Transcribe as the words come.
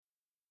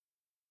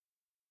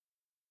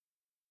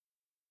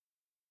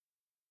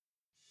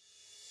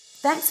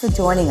Thanks for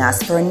joining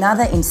us for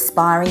another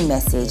inspiring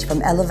message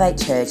from Elevate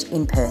Church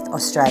in Perth,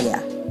 Australia.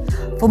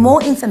 For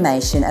more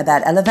information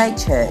about Elevate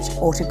Church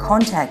or to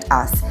contact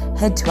us,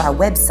 head to our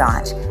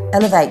website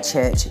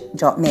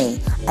elevatechurch.me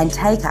and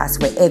take us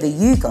wherever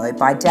you go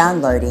by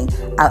downloading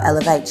our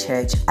Elevate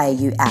Church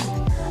AU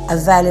app,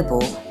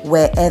 available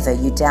wherever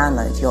you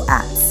download your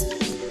apps.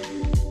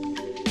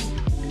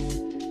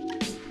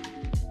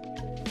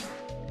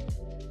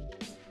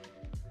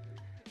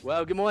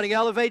 Well, good morning,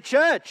 Elevate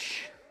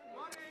Church.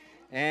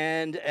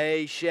 And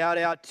a shout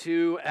out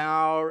to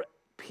our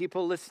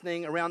people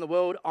listening around the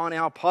world on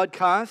our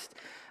podcast.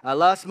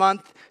 Last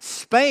month,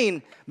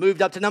 Spain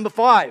moved up to number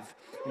 5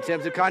 in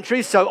terms of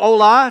countries. So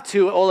hola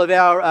to all of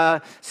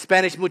our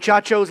Spanish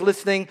muchachos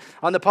listening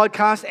on the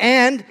podcast.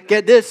 And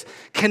get this,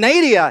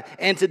 Canada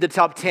entered the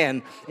top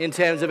 10 in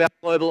terms of our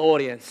global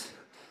audience.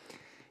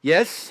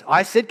 Yes,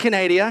 I said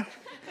Canada.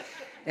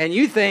 And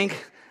you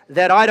think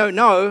that I don't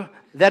know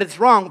that it's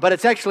wrong, but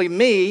it's actually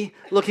me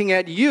looking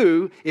at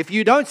you if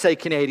you don't say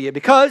Canada,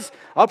 because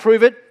I'll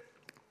prove it.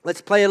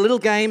 Let's play a little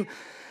game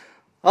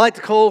I like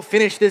to call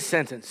Finish This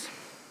Sentence.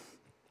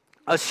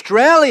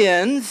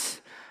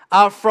 Australians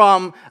are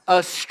from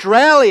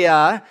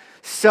Australia,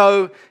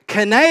 so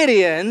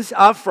Canadians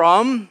are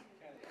from...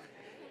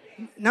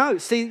 No,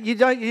 see,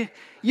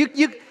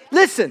 you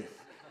listen,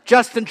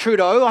 Justin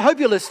Trudeau, I hope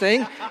you're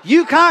listening.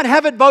 You can't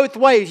have it both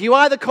ways. You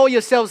either call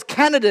yourselves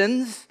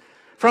Canadians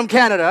from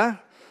Canada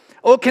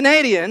or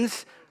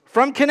Canadians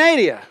from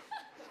Canada.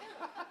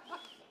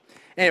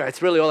 Anyway,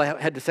 it's really all I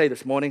had to say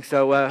this morning,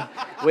 so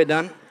we're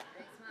done.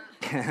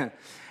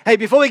 Hey,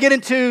 before we get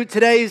into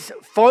today's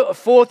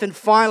fourth and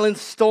final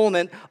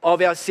installment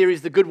of our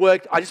series, The Good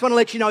Work, I just want to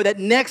let you know that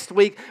next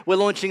week we're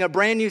launching a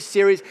brand new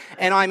series,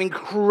 and I'm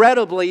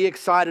incredibly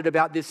excited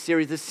about this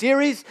series. The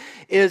series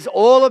is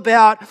all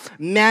about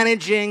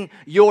managing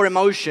your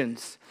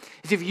emotions.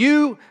 If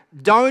you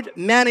don't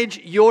manage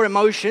your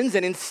emotions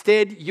and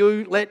instead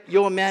you let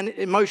your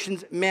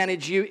emotions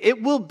manage you,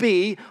 it will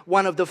be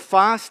one of the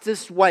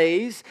fastest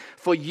ways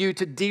for you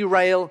to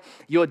derail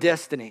your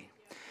destiny.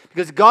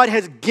 Because God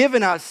has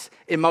given us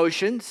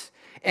emotions,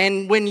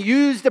 and when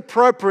used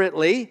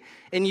appropriately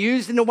and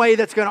used in a way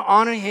that's going to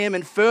honor Him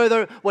and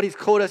further what He's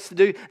called us to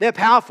do, they're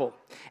powerful.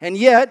 And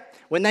yet,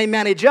 when they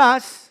manage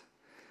us,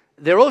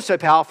 they're also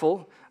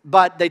powerful,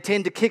 but they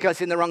tend to kick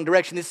us in the wrong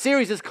direction. This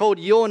series is called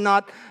You're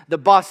Not the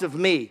Boss of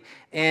Me,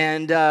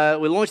 and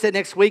we'll launch that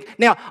next week.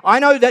 Now, I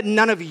know that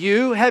none of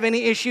you have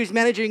any issues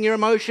managing your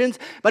emotions,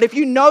 but if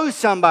you know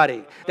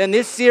somebody, then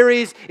this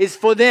series is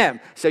for them.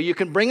 So you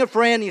can bring a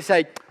friend and you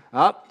say,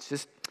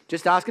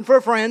 just asking for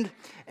a friend,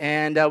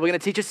 and we're going to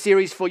teach a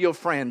series for your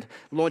friend,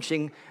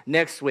 launching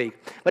next week.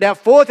 But our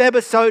 4th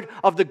episode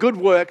of The Good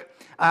Work,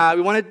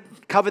 we want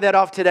to cover that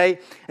off today.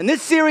 And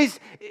this series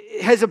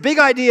has a big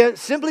idea.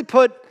 Simply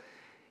put,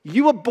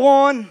 you were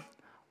born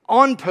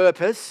on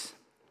purpose,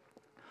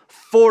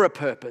 for a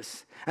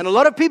purpose. And a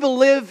lot of people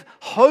live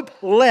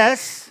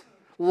hopeless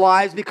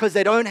lives because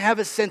they don't have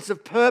a sense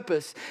of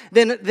purpose.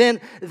 Then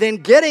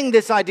getting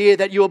this idea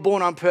that you were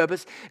born on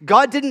purpose,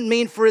 God didn't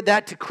mean for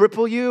that to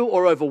cripple you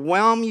or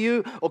overwhelm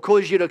you or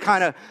cause you to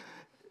kind of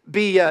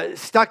be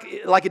stuck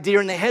like a deer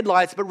in the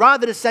headlights, but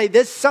rather to say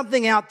there's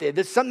something out there.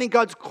 There's something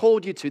God's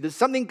called you to. There's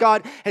something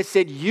God has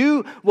said.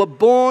 You were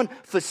born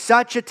for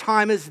such a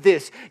time as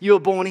this. You were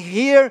born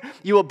here.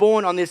 You were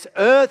born on this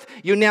earth.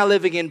 You're now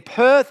living in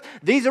Perth.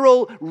 These are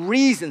all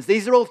reasons.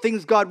 These are all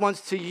things God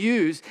wants to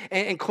use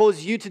and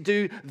cause you to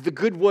do the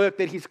good work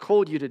that He's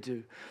called you to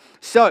do.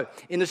 So,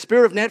 in the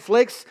spirit of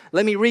Netflix,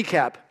 let me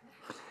recap.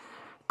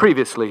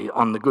 Previously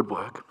on The Good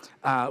Work.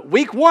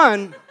 Week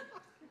 1,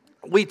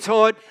 we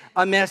taught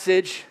a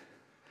message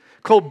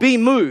called Be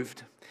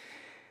Moved.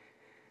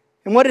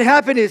 And what had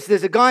happened is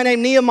there's a guy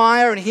named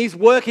Nehemiah, and he's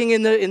working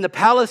in the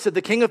palace of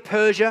the king of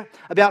Persia,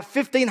 about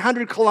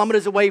 1,500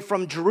 kilometers away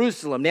from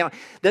Jerusalem. Now,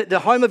 the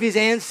home of his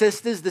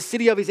ancestors, the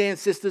city of his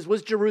ancestors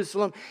was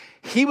Jerusalem.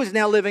 He was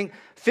now living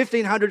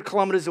 1,500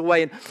 kilometers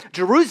away. And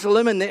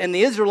Jerusalem and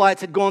the Israelites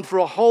had gone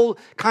through a whole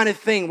kind of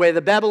thing where the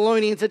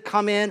Babylonians had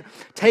come in,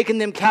 taken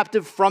them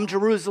captive from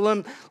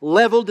Jerusalem,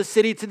 leveled the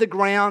city to the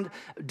ground,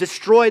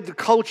 destroyed the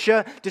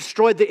culture,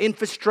 destroyed the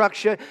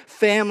infrastructure,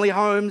 family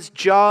homes,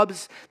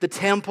 jobs, the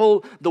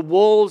temple, the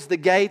walls, the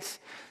gates.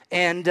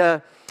 And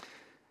at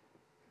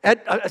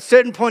a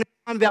certain point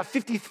in time, about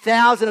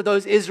 50,000 of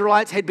those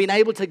Israelites had been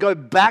able to go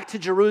back to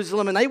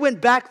Jerusalem, and they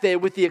went back there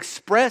with the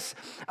express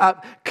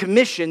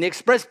commission, the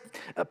express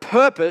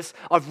purpose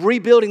of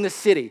rebuilding the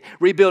city,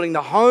 rebuilding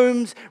the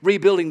homes,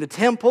 rebuilding the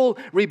temple,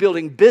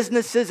 rebuilding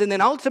businesses, and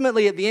then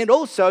ultimately at the end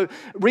also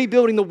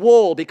rebuilding the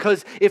wall,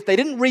 because if they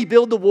didn't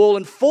rebuild the wall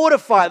and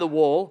fortify the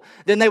wall,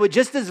 then they were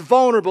just as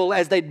vulnerable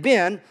as they'd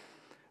been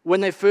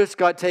when they first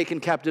got taken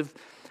captive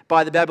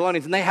by the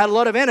Babylonians. And they had a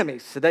lot of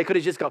enemies, so they could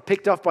have just got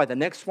picked off by the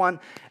next one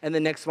and the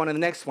next one and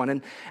the next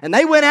one. And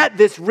they went at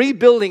this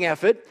rebuilding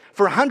effort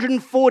for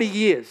 140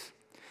 years.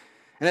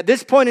 And at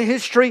this point in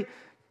history,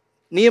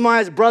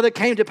 Nehemiah's brother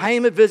came to pay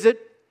him a visit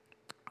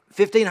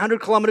 1,500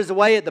 kilometers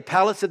away at the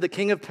palace of the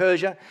king of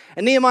Persia.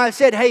 And Nehemiah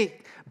said, hey,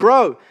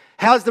 bro,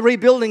 how's the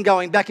rebuilding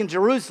going back in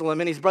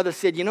Jerusalem? And his brother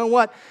said, you know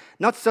what?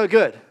 Not so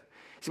good.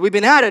 So we've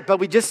been at it, but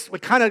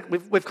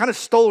we've kind of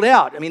stalled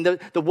out. I mean,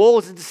 the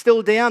walls are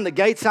still down, the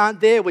gates aren't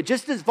there. We're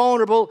just as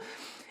vulnerable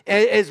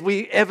as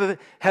we ever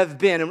have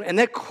been. And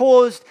that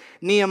caused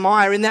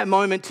Nehemiah in that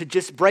moment to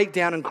just break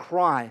down and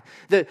cry.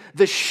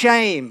 The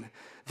shame,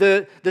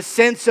 the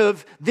sense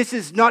of this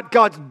is not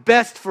God's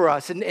best for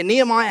us. And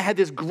Nehemiah had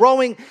this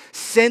growing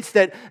sense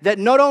that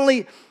not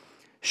only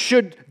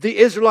should the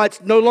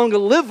Israelites no longer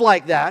live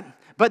like that,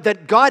 but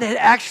that God had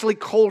actually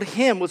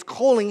was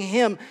calling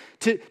him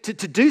to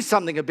do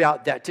something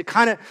about that, to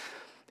kind of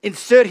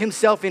insert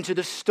himself into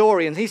the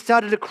story. And he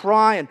started to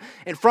cry,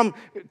 and from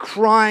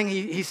crying,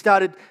 he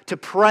started to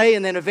pray.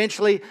 And then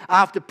eventually,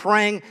 after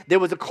praying, there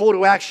was a call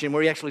to action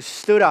where he actually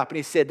stood up and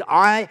he said,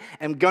 I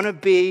am going to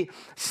be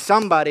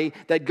somebody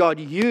that God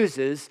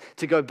uses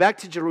to go back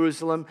to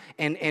Jerusalem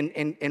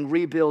and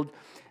rebuild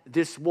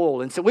this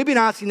wall. And so we've been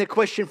asking the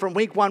question from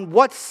week one,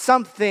 what's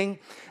something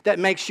that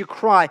makes you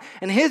cry?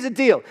 And here's the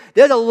deal.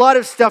 There's a lot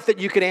of stuff that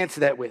you can answer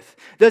that with.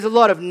 There's a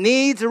lot of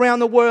needs around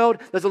the world.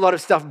 There's a lot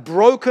of stuff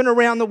broken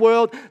around the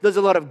world. There's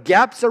a lot of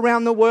gaps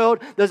around the world.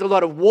 There's a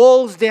lot of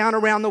walls down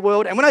around the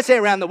world. And when I say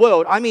around the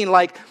world, I mean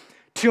like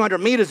 200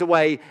 meters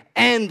away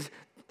and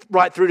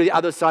right through to the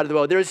other side of the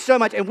world. There is so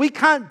much. And we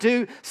can't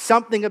do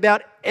something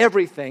about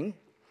everything,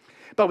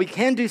 but we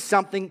can do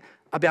something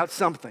about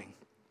something.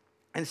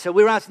 And so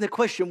we're asking the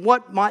question,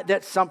 what might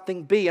that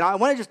something be? And I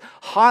want to just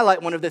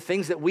highlight one of the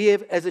things that we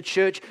have as a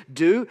church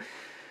do.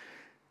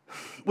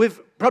 We've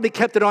probably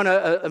kept it on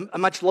a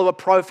much lower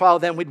profile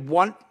than we'd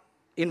want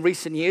in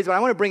recent years, but I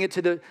want to bring it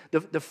to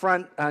the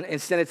front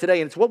and center today,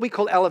 and it's what we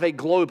call Elevate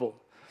Global.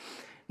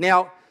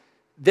 Now,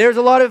 there's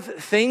a lot of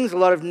things, a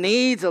lot of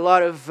needs, a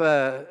lot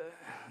of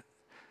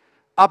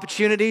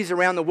opportunities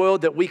around the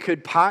world that we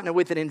could partner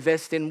with and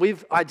invest in.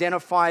 We've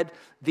identified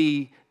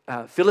the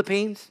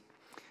Philippines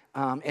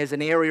as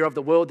an area of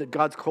the world that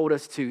God's called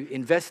us to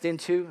invest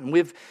into. And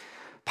we've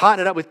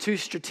partnered up with two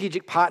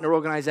strategic partner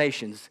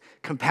organizations.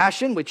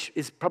 Compassion, which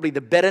is probably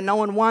the better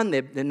known one.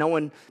 They're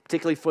known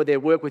particularly for their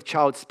work with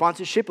child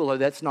sponsorship, although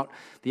that's not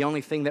the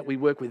only thing that we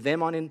work with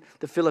them on in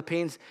the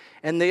Philippines.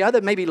 And the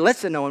other, maybe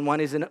lesser known one,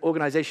 is an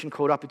organization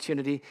called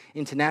Opportunity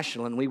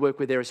International, and we work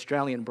with their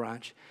Australian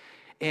branch.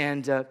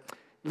 And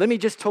let me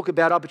just talk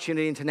about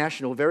Opportunity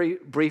International very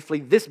briefly.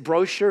 This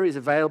brochure is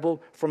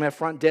available from our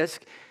front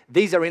desk.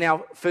 These are in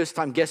our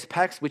first-time guest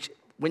packs, which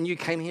when you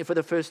came here for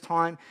the first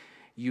time,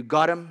 you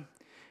got them,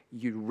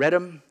 you read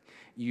them,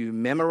 you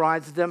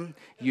memorized them,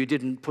 you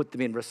didn't put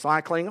them in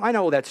recycling. I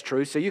know all that's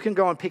true, so you can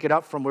go and pick it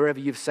up from wherever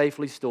you've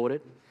safely stored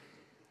it.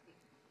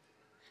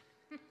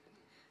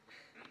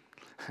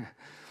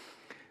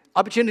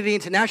 Opportunity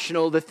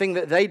International, the thing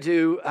that they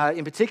do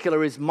in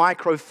particular is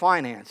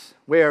microfinance,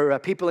 where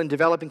people in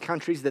developing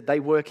countries that they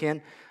work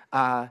in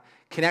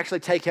can actually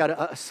take out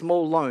a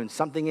small loan,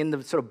 something in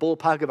the sort of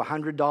ballpark of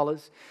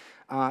 $100,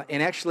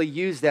 and actually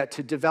use that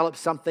to develop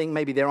something,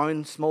 maybe their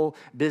own small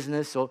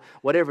business or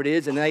whatever it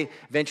is, and they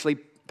eventually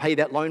pay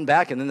that loan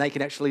back, and then they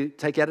can actually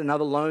take out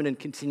another loan and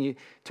continue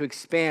to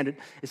expand.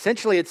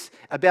 Essentially, it's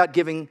about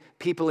giving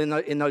people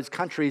in those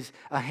countries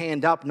a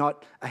hand up,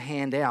 not a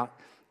hand out.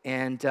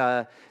 And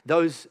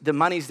the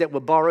monies that were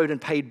borrowed and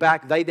paid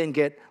back, they then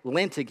get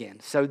lent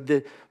again. So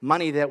the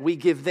money that we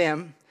give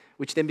them,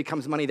 which then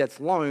becomes money that's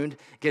loaned,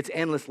 gets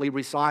endlessly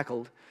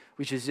recycled,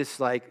 which is just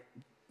like,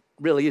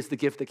 really is the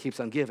gift that keeps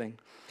on giving.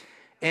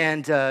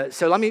 And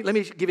so let me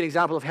give you an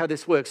example of how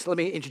this works. Let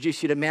me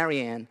introduce you to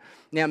Marianne.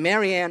 Now,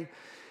 Marianne,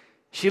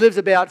 she lives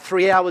about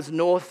 3 hours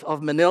north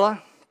of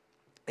Manila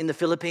in the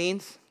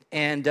Philippines,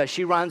 and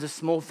she runs a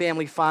small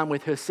family farm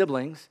with her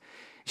siblings.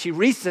 She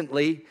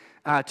recently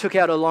took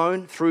out a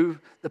loan through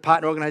the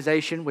partner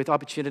organization with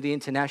Opportunity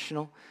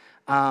International,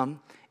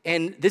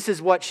 and this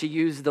is what she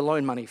used the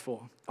loan money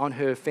for on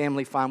her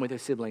family farm with her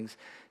siblings.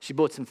 She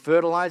bought some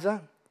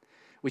fertilizer,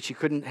 which she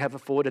couldn't have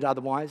afforded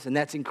otherwise, and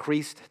that's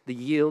increased the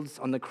yields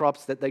on the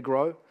crops that they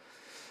grow.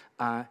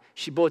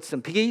 She bought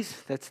some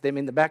piggies, that's them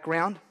in the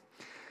background,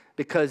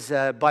 because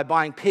by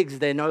buying pigs,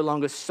 they're no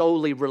longer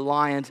solely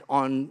reliant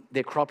on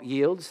their crop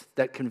yields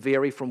that can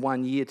vary from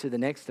one year to the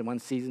next and one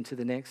season to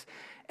the next.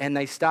 And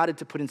they started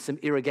to put in some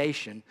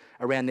irrigation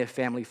around their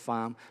family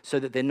farm so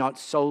that they're not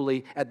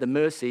solely at the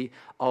mercy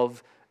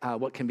of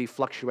what can be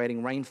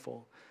fluctuating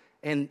rainfall.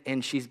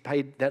 And she's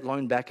paid that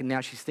loan back, and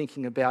now she's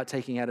thinking about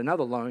taking out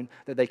another loan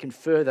that they can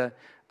further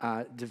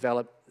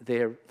develop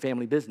their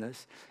family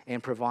business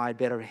and provide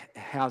better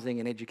housing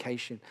and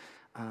education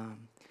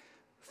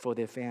for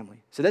their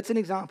family. So that's an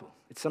example.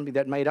 It's something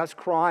that made us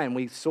cry, and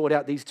we sought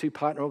out these two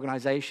partner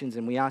organizations,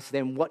 and we asked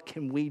them, what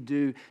can we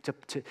do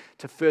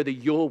to further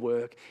your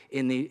work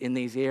in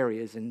these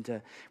areas?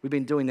 And we've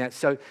been doing that.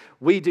 So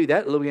we do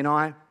that, Louis and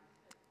I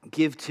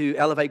give to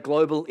Elevate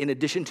Global in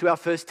addition to our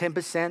first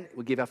 10%.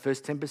 We give our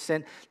first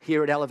 10%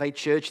 here at Elevate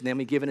Church, and then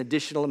we give an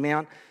additional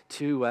amount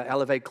to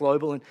Elevate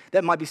Global. And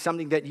that might be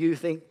something that you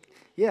think,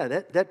 yeah,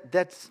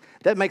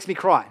 that makes me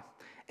cry,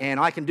 and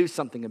I can do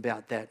something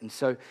about that. And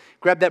so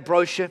grab that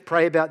brochure,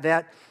 pray about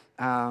that.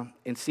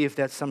 and see if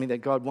that's something that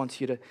God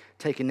wants you to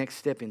take a next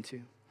step into.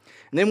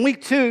 And then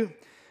week 2,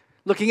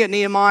 looking at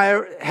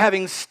Nehemiah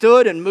having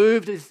stood and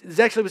moved, it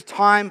actually was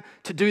time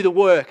to do the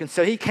work. And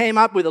so he came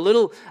up with a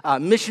little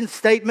mission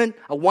statement,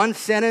 a one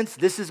sentence,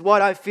 this is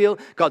what I feel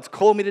God's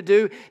called me to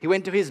do. He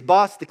went to his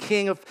boss, the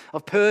king of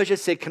Persia,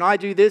 said, can I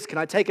do this? Can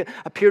I take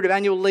a period of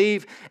annual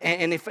leave?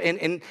 And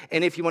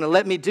if you want to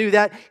let me do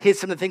that, here's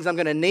some of the things I'm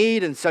going to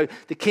need. And so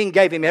the king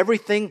gave him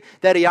everything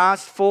that he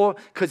asked for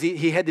because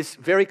he had this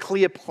very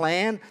clear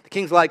plan. The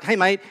king's like, hey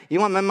mate, you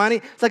want my money?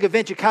 It's like a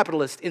venture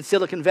capitalist in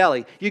Silicon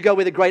Valley. You go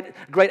with a great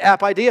app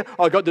idea.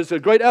 Oh, I got this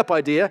great app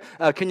idea.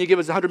 Can you give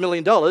us $100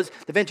 million? The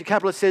venture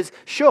capitalist says,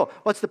 sure.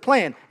 What's the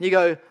plan? And you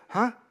go,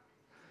 huh?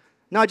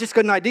 No, I just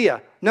got an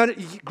idea. No,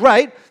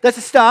 great. That's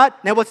a start.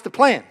 Now what's the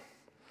plan?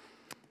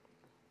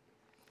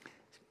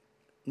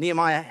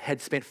 Nehemiah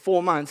had spent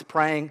 4 months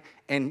praying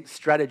and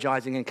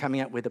strategizing and coming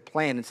up with a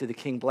plan. And so the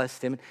king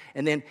blessed him.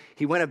 And then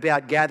he went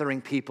about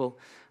gathering people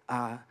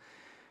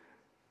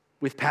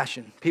with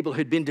passion, people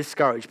who'd been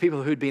discouraged,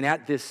 people who'd been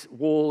at this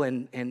wall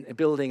and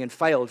building and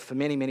failed for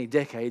many, many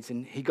decades,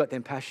 and he got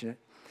them passionate.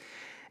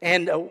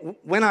 And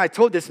when I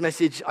taught this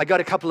message, I got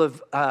a couple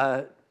of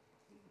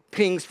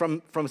pings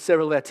from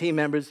several of our team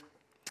members.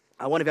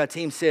 One of our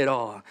team said,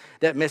 oh,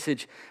 that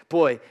message,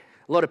 boy,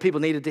 a lot of people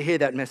needed to hear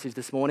that message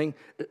this morning.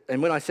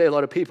 And when I say a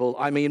lot of people,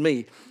 I mean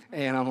me.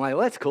 And I'm like,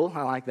 well, that's cool.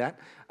 I like that.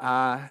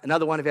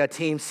 Another one of our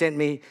team sent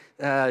me,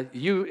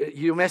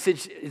 your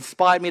message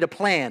inspired me to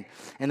plan.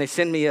 And they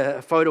sent me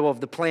a photo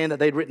of the plan that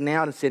they'd written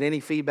out and said, any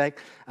feedback,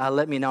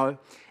 let me know.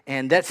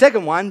 And that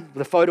second one,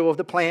 the photo of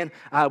the plan,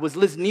 was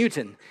Liz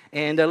Newton.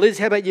 And Liz,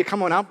 how about you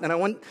come on up? And I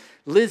want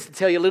Liz to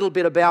tell you a little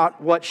bit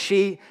about what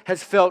she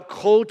has felt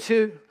called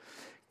to,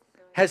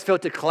 has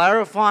felt to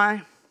clarify,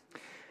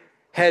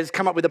 has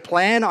come up with a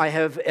plan. I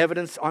have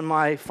evidence on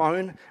my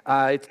phone.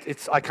 I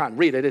can't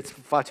read it. It's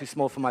far too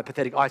small for my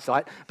pathetic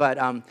eyesight. But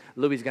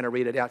Louis is going to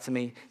read it out to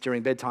me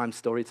during bedtime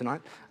story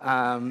tonight.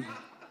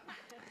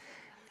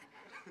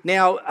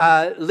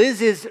 Now,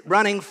 Liz is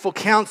running for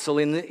council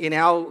in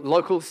our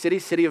local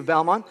city of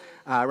Belmont,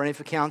 running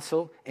for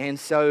council. And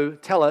so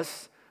tell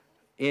us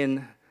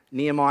in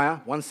Nehemiah,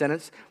 one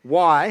sentence,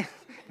 why,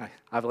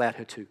 I've allowed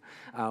her to,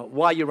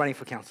 why you're running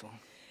for council.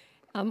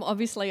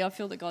 Obviously, I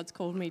feel that God's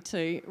called me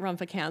to run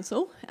for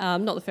council.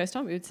 Not the first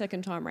time, it was the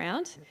second time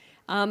round.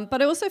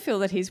 But I also feel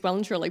that He's well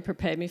and truly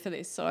prepared me for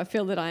this. So I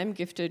feel that I am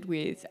gifted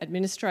with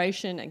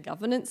administration and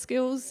governance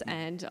skills,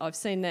 and I've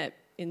seen that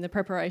in the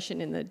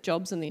preparation in the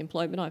jobs and the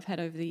employment I've had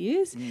over the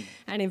years,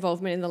 and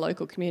involvement in the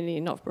local community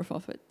and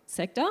not-for-profit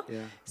sector.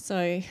 Yeah.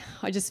 So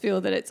I just feel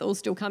that it's all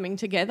still coming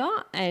together,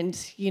 and,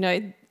 you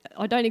know,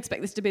 I don't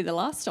expect this to be the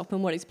last stop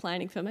in what He's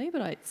planning for me,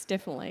 but it's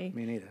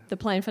definitely the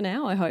plan for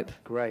now, I hope.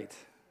 Great.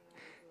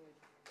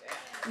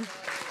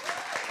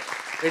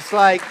 It's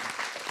like,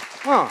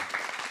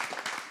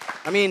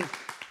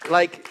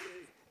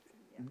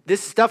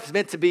 this stuff is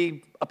meant to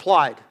be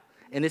applied.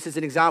 And this is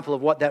an example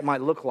of what that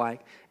might look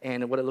like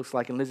and what it looks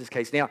like in Liz's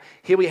case. Now,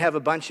 here we have a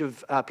bunch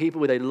of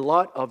people with a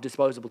lot of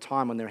disposable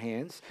time on their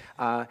hands.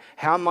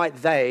 How might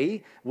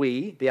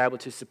we be able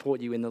to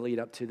support you in the lead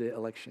up to the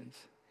elections?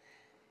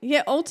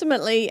 Yeah,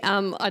 ultimately,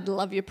 I'd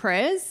love your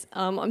prayers.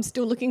 I'm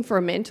still looking for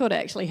a mentor to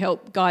actually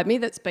help guide me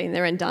that's been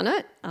there and done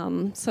it.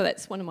 So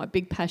that's one of my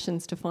big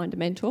passions, to find a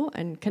mentor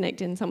and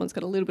connect in. Someone's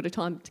got a little bit of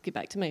time to get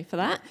back to me for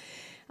that.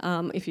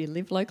 If you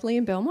live locally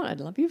in Belmont, I'd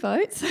love your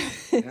votes.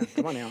 Yeah,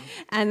 come on now.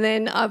 And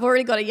then I've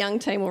already got a young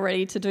team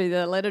already to do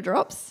the letter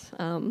drops.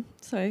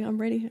 So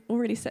I'm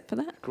already set for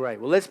that. Great.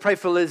 Well, let's pray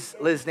for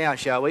Liz now,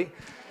 shall we?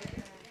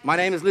 My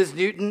name is Liz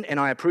Newton, and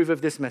I approve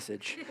of this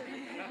message.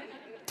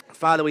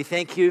 Father, we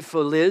thank you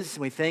for Liz.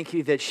 We thank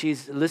you that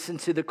she's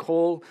listened to the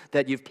call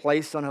that you've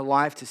placed on her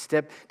life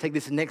to take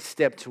this next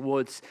step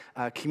towards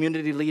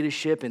community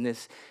leadership in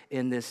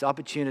this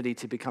opportunity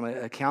to become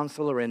a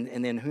counselor,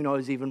 and then who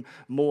knows even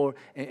more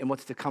and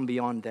what's to come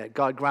beyond that.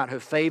 God, grant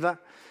her favor,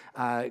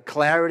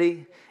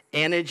 clarity,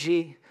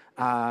 energy,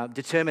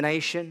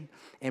 determination,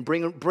 and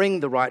bring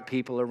the right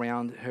people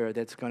around her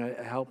that's going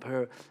to help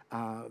her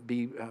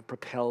be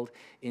propelled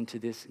into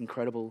this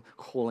incredible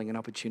calling and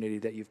opportunity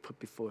that you've put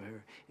before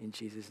her. In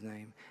Jesus'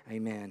 name,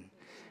 amen.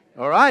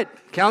 All right,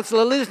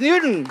 Councillor Liz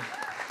Newton.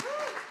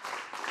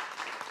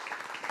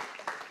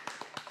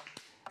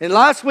 And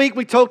last week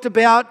we talked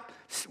about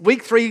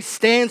week 3,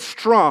 stand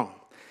strong.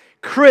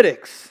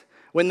 Critics.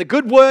 When the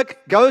good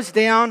work goes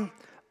down,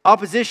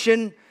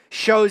 opposition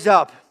shows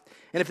up.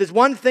 And if there's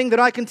one thing that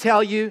I can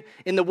tell you,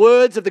 in the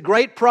words of the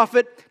great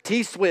prophet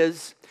T.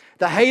 Swizz,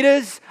 the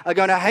haters are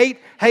going to hate,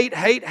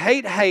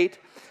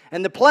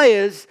 and the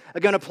players are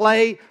going to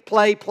play.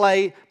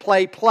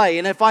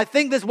 And if I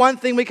think there's one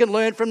thing we can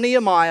learn from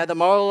Nehemiah, the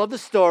moral of the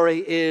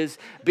story is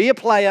be a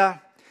player,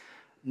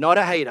 not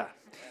a hater.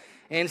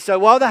 And so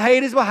while the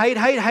haters were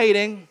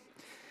hating,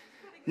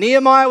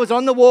 Nehemiah was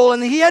on the wall,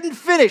 and he hadn't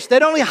finished.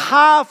 They'd only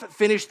half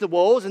finished the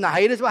walls, and the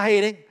haters were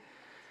hating.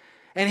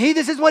 And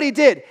this is what he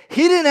did.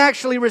 He didn't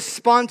actually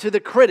respond to the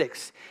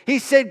critics. He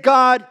said,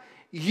 God,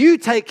 you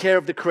take care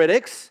of the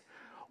critics.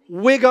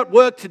 We got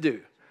work to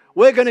do.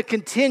 we're going to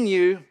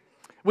continue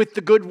with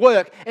the good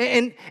work.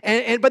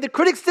 But the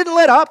critics didn't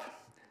let up.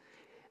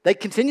 They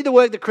continued the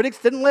work. The critics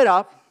didn't let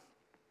up.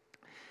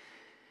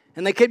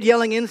 And they kept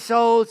yelling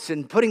insults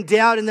and putting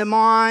doubt in their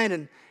mind.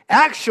 And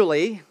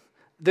actually,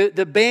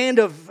 the band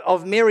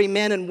of merry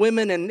men and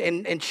women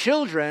and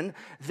children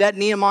that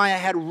Nehemiah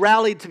had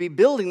rallied to be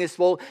building this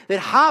wall, that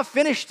half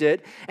finished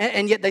it,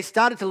 and yet they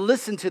started to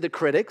listen to the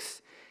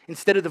critics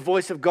instead of the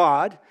voice of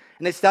God,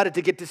 and they started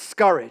to get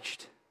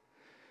discouraged.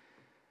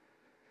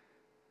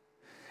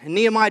 And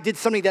Nehemiah did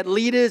something that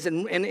leaders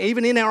and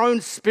even in our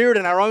own spirit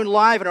and our own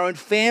life and our own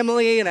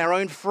family and our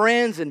own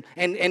friends and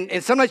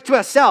sometimes to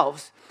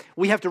ourselves,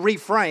 we have to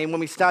reframe when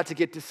we start to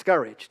get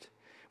discouraged.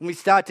 When we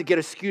start to get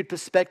a skewed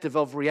perspective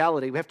of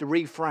reality, we have to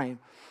reframe.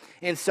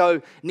 And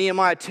so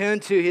Nehemiah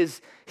turned to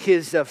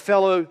his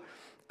fellow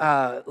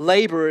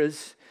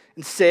laborers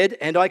and said,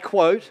 and I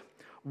quote,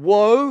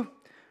 "Woe,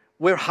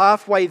 we're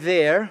halfway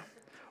there.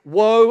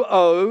 Woe,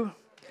 oh,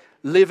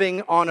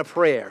 living on a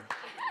prayer."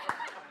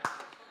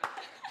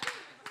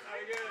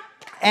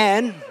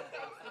 And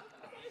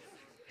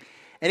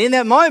in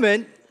that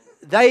moment,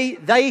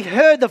 they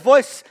heard the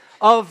voice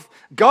of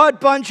God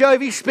Bon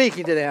Jovi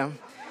speaking to them,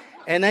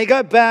 and they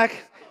go back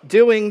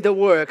doing the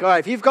work. All right,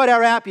 if you've got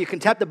our app, you can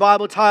tap the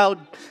Bible tile.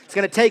 It's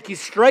going to take you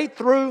straight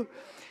through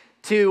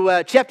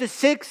to chapter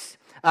 6.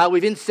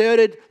 We've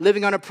inserted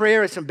Living on a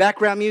Prayer and some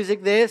background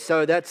music there,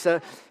 so that's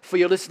for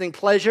your listening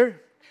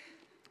pleasure.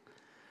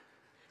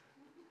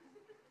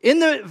 In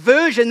the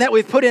version that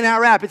we've put in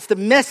our app, it's the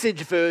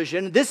Message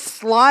version. This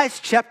slice,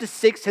 chapter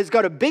 6, has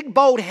got a big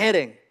bold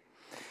heading.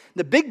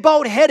 The big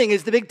bold heading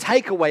is the big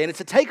takeaway, and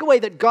it's a takeaway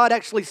that God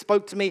actually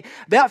spoke to me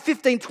about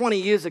 15, 20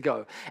 years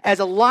ago as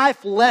a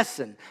life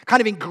lesson,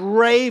 kind of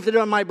engraved it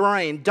on my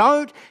brain.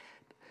 Don't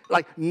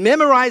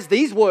memorize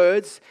these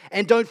words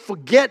and don't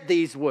forget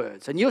these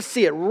words. And you'll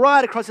see it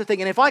right across the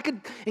thing. And if I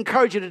could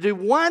encourage you to do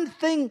one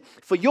thing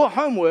for your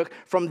homework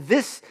from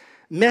this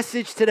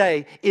message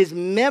today, is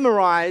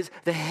memorize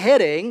the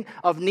heading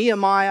of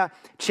Nehemiah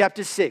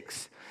chapter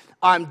 6.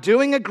 I'm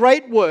doing a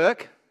great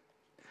work.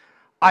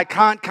 I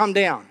can't come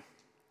down.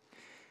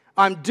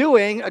 I'm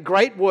doing a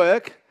great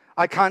work.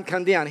 I can't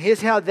come down.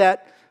 Here's how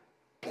that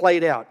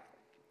played out.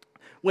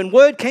 When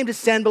word came to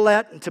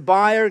Sanballat and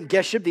Tobiah and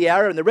Geshem the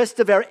Arab and the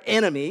rest of our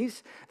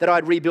enemies that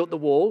I'd rebuilt the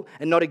wall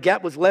and not a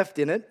gap was left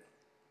in it,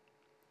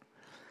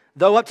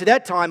 though up to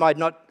that time I'd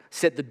not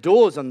set the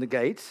doors on the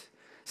gates,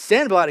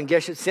 Sanballat and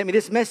Geshem sent me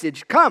this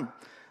message: "Come,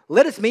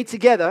 let us meet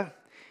together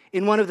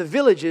in one of the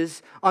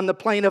villages on the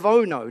plain of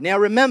Ono." Now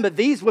remember,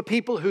 these were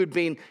people who'd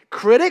been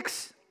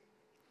critics,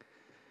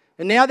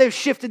 and now they've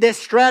shifted their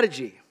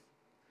strategy.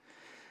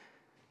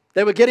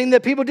 They were getting the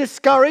people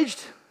discouraged.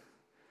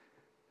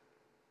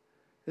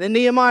 And then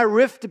Nehemiah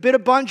riffed a bit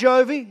of Bon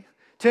Jovi,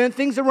 turned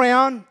things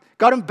around,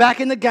 got them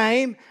back in the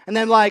game, and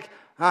then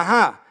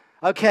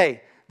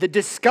okay, the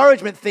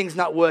discouragement thing's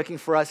not working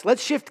for us.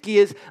 Let's shift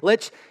gears,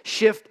 let's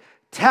shift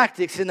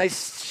tactics. And they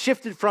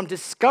shifted from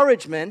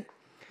discouragement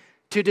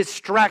to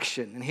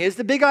distraction. And here's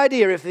the big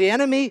idea: if the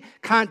enemy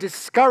can't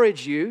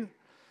discourage you,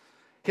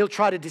 he'll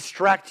try to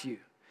distract you.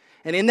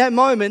 And in that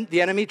moment, the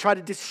enemy tried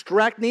to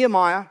distract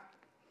Nehemiah.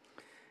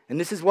 And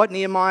this is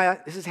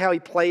how he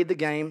played the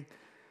game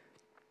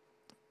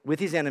with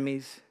his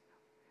enemies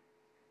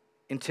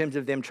in terms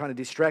of them trying to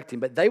distract him.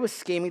 But they were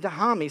scheming to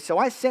harm me. So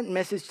I sent a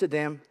message to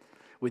them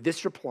with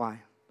this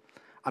reply: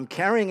 I'm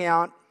carrying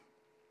out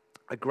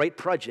a great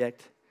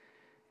project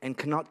and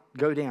cannot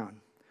go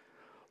down.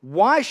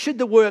 Why should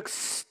the work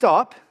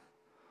stop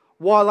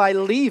while I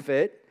leave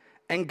it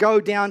and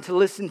go down to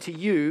listen to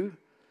you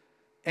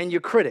and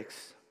your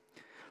critics?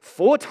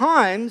 4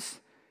 times,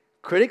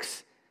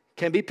 critics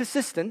can be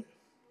persistent.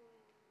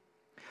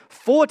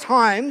 4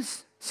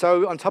 times,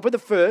 so on top of the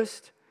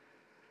first,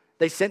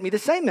 they sent me the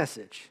same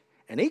message.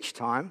 And each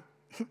time,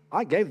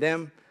 I gave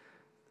them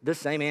the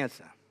same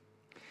answer.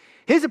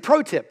 Here's a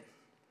pro tip.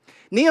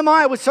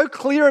 Nehemiah was so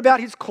clear about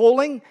his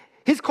calling.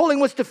 His calling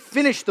was to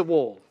finish the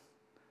wall.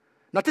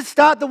 Not to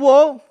start the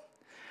wall,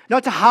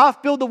 not to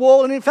half build the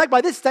wall. And in fact,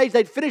 by this stage,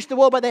 they'd finished the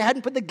wall, but they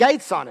hadn't put the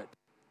gates on it.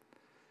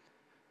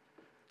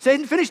 So he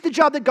hadn't finished the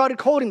job that God had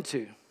called him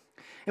to.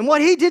 And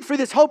what he did through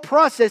this whole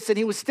process, and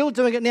he was still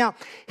doing it now,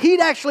 he'd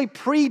actually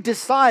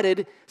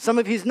pre-decided some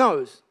of his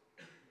no's.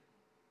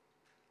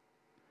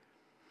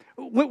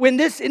 When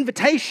this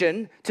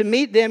invitation to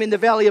meet them in the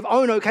valley of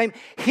Ono came,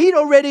 he'd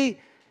already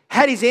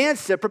had his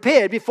answer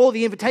prepared before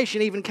the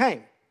invitation even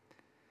came.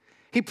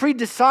 He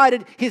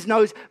pre-decided his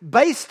no's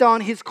based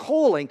on his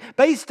calling,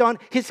 based on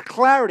his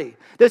clarity.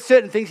 There's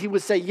certain things he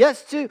would say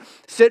yes to,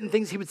 certain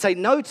things he would say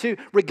no to,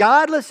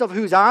 regardless of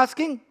who's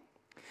asking,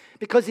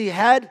 because he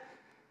had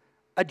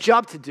a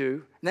job to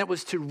do, and that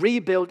was to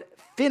rebuild,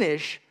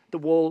 finish the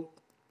wall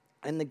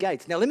and the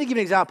gates. Now, let me give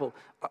you an example.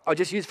 I'll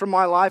just use from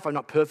my life. I'm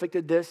not perfect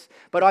at this,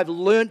 but I've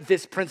learned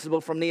this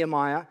principle from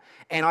Nehemiah,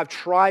 and I've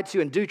tried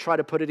to and do try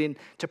to put it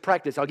into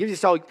practice. I'll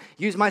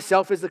use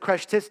myself as the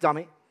crash test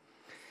dummy.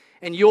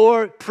 And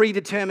your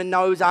predetermined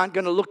no's aren't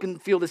going to look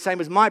and feel the same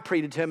as my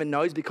predetermined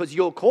no's, because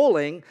your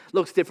calling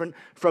looks different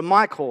from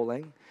my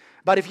calling.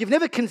 But if you've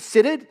never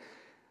considered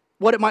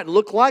what it might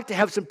look like to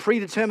have some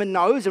predetermined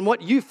no's, and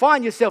what you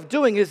find yourself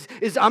doing is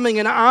umming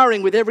and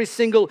ahhing with every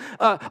single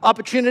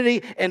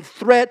opportunity and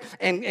threat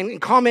and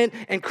comment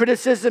and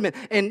criticism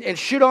and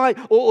should I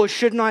or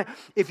shouldn't I?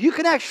 If you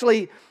can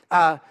actually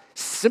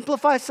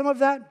simplify some of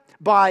that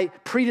by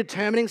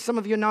predetermining some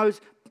of your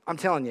no's, I'm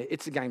telling you,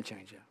 it's a game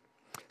changer.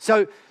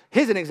 So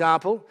here's an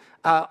example.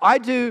 I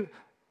do,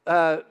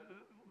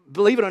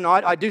 believe it or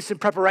not, I do some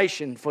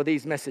preparation for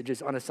these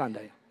messages on a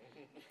Sunday.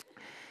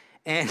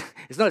 And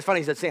it's not as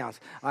funny as it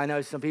sounds. I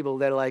know some people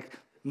that are like,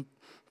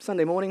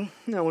 Sunday morning,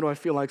 what do I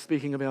feel like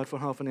speaking about for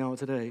half an hour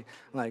today?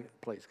 I'm like,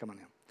 please, come on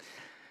now.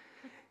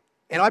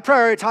 And I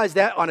prioritize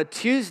that on a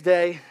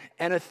Tuesday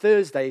and a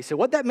Thursday. So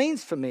what that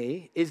means for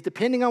me is,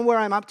 depending on where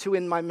I'm up to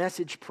in my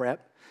message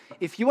prep,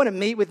 if you want to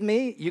meet with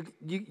me,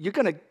 you're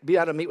going to be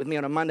able to meet with me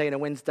on a Monday and a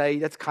Wednesday.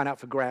 That's kind of up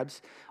for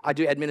grabs. I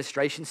do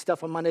administration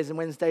stuff on Mondays and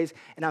Wednesdays,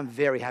 and I'm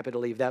very happy to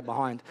leave that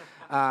behind.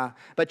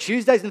 But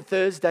Tuesdays and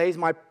Thursdays,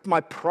 my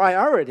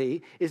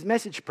priority is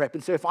message prep.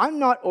 And so if I'm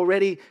not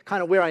already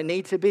kind of where I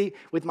need to be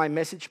with my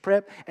message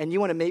prep, and you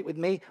want to meet with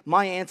me,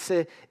 my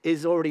answer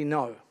is already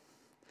no.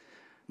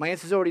 My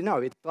answer is already no.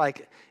 It's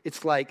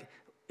like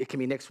it can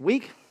be next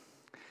week,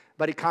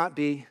 but it can't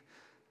be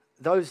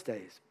those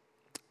days.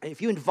 If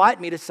you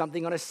invite me to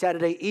something on a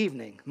Saturday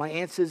evening, my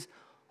answer's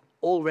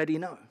already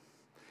no.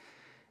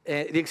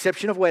 The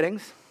exception of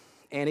weddings,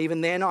 and even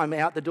then I'm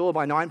out the door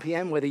by 9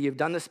 p.m., whether you've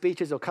done the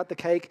speeches or cut the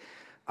cake,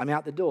 I'm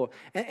out the door.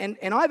 And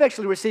I've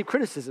actually received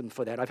criticism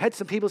for that. I've had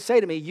some people say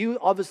to me, you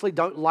obviously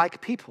don't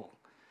like people.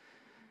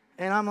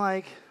 And I'm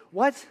like,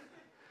 what?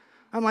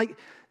 I'm like,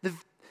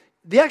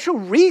 the actual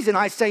reason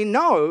I say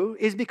no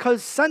is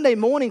because Sunday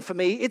morning for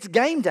me, it's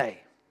game day.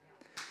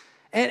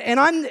 And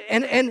I'm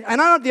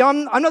not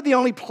the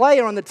only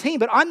player on the team,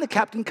 but I'm the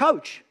captain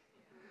coach.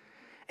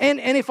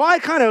 And if I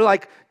kind of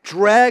like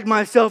drag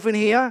myself in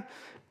here,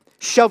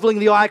 shoveling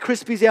the eye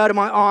crispies out of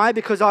my eye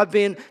because I've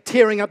been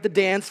tearing up the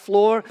dance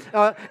floor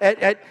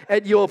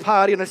at your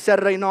party on a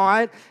Saturday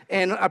night,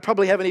 and I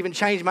probably haven't even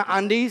changed my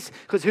undies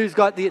because who's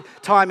got the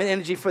time and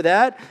energy for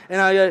that? And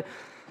I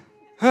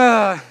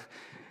go,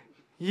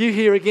 you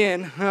here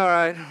again. All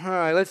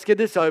right, let's get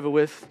this over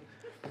with.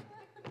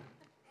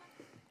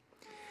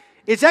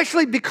 It's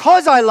actually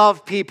because I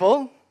love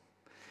people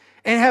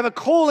and have a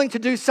calling to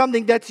do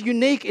something that's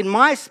unique in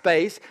my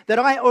space that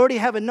I already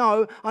have a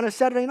no on a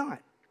Saturday night.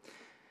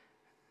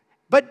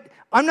 But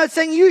I'm not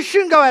saying you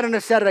shouldn't go out on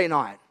a Saturday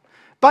night.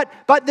 But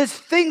there's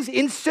things,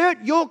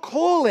 insert your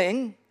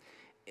calling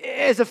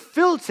as a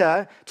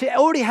filter to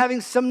already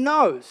having some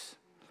no's.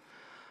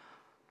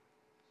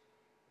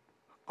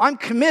 I'm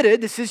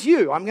committed, this is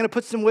you. I'm going to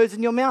put some words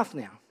in your mouth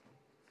now.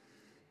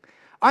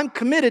 I'm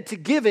committed to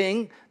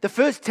giving the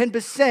first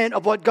 10%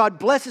 of what God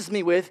blesses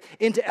me with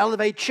into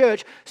Elevate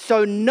Church.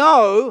 So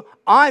no,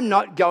 I'm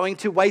not going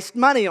to waste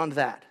money on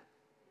that.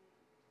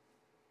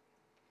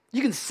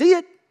 You can see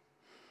it,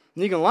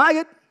 and you can like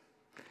it.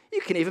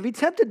 You can even be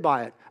tempted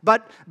by it.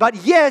 But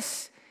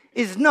yes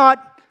is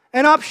not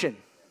an option.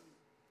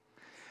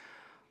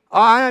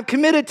 I am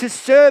committed to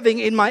serving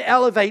in my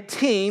Elevate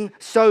team.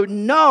 So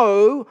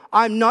no,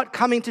 I'm not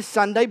coming to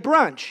Sunday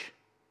brunch.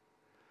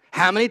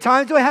 How many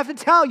times do I have to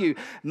tell you?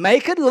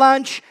 Make it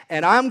lunch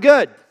and I'm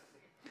good.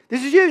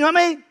 This is you, not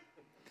me.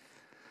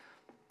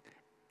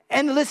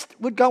 And the list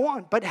would go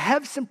on, but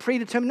have some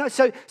predetermined notes.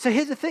 So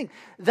here's the thing.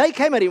 They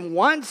came at him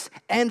once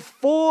and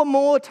 4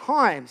 more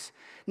times.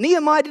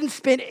 Nehemiah didn't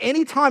spend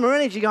any time or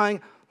energy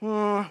going,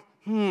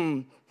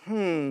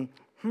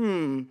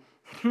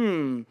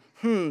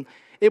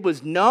 It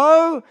was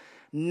no.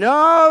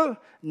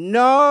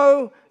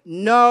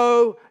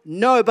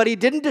 But he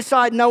didn't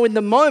decide no in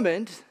the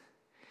moment.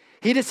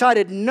 He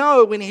decided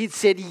no when he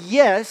said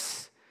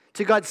yes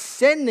to God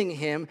sending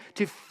him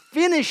to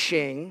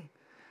finishing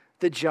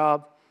the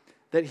job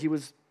that he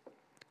was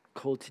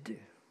called to do.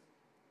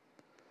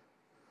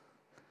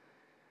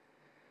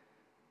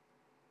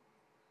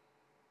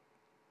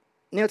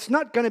 Now, it's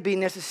not going to be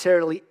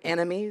necessarily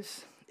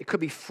enemies. It could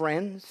be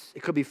friends.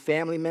 It could be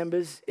family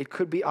members. It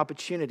could be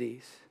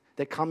opportunities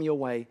that come your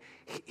way.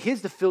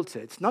 Here's the filter.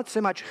 It's not so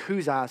much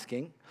who's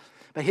asking,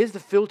 but here's the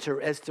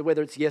filter as to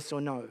whether it's yes or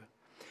no.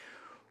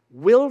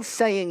 Will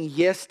saying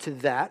yes to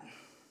that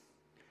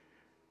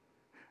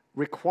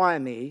require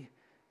me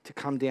to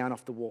come down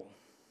off the wall?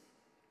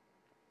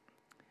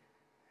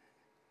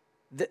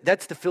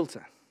 That's the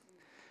filter.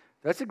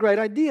 That's a great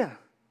idea.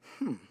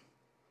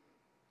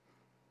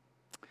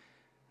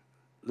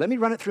 Let me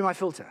run it through my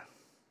filter.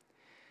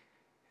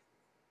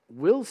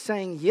 Will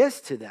saying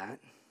yes to that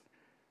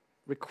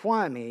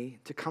require me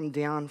to come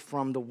down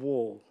from the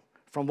wall,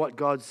 from what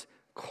God's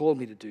called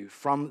me to do,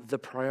 from the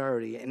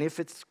priority? And if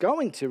it's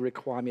going to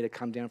require me to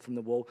come down from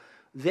the wall,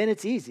 then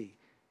it's easy.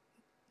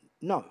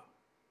 No.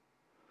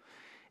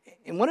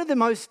 And one of the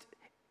most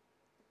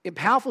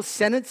powerful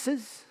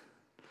sentences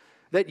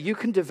that you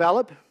can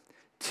develop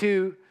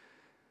to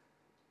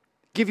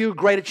give you a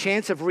greater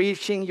chance of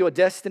reaching your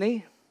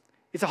destiny,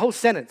 it's a whole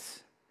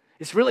sentence.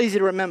 It's real easy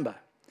to remember.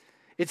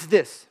 It's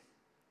this: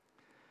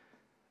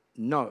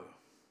 no.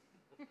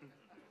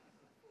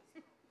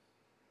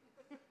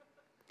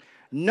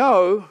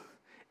 No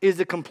is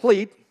a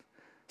complete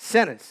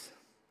sentence.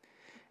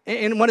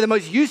 And one of the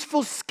most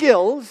useful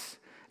skills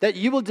that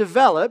you will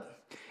develop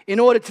in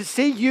order to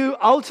see you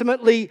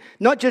ultimately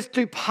not just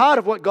do part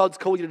of what God's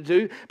called you to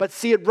do, but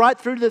see it right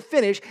through to the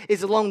finish,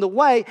 is along the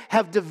way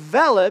have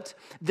developed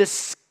the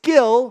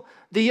skill,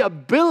 the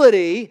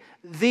ability,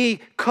 the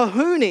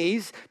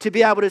kahunas to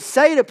be able to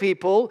say to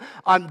people,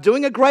 I'm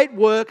doing a great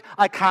work,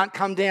 I can't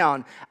come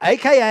down.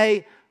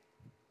 AKA,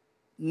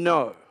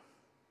 no.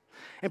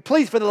 And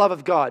please, for the love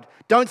of God,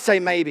 don't say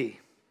maybe.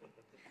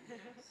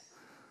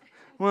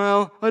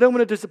 Well, I don't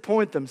want to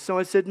disappoint them, so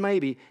I said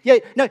maybe. Yeah,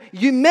 no,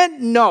 you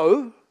meant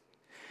no.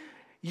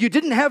 You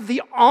didn't have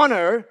the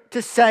honor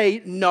to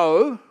say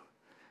no,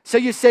 so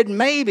you said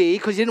maybe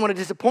because you didn't want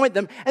to disappoint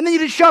them, and then you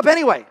didn't show up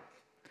anyway.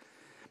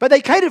 But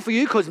they catered for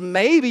you because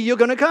maybe you're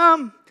going to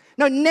come.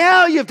 No,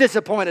 now you've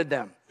disappointed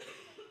them.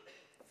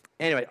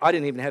 Anyway, I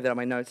didn't even have that on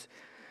my notes.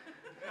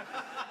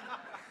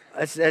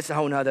 That's a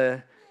whole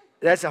nother...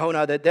 That's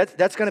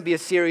going to be a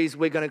series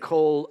we're going to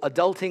call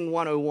Adulting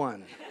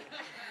 101.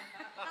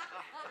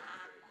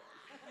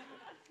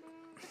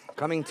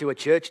 Coming to a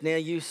church near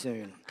you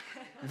soon.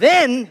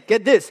 Then,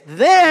 get this,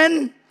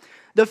 then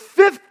the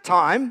fifth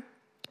time,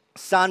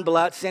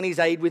 Sanballat sent his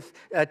aid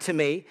to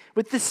me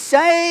with the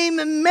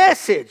same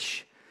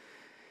message.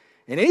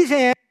 In his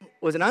hand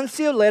was an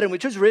unsealed letter in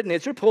which was written,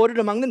 it's reported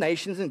among the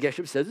nations, and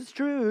Geshem says it's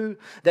true,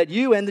 that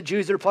you and the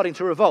Jews are plotting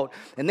to revolt,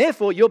 and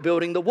therefore you're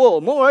building the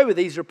wall. Moreover,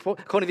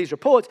 according to these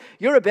reports,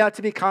 you're about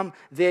to become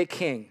their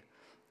king.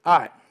 All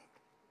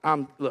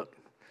right, look,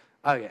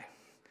 okay,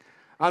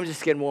 I'm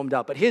just getting warmed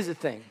up, but here's the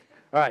thing.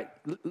 All right,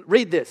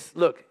 read this.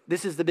 Look,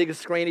 this is the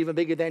biggest screen, even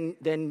bigger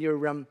than your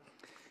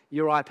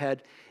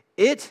iPad.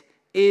 It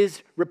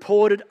is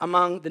reported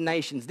among the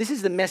nations. This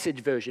is the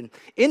Message version.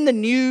 In the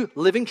New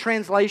Living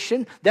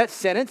Translation, that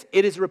sentence,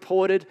 it is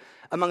reported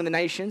among the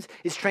nations,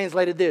 is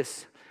translated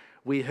this.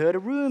 We heard a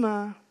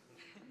rumor.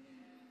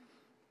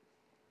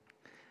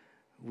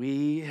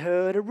 We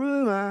heard a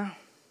rumor.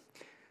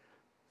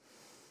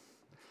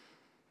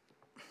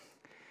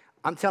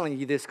 I'm telling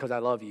you this because I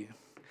love you.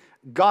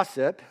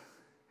 Gossip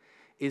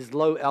is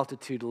low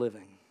altitude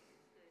living.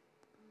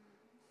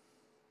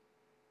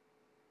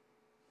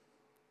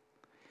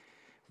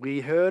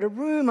 We heard a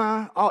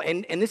rumor. Oh,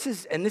 and this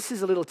is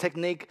a little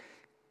technique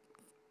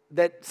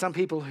that some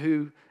people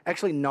who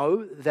actually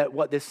know that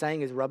what they're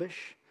saying is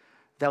rubbish,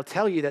 they'll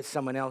tell you that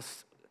someone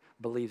else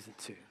believes it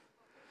too.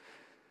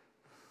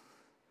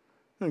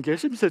 And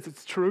Geshem says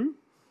it's true.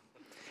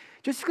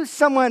 Just because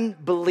someone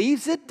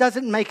believes it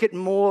doesn't make it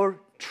more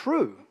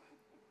true.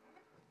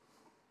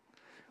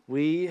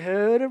 We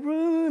heard a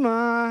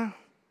rumor.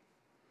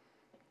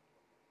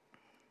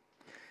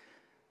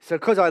 So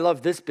because I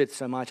love this bit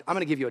so much, I'm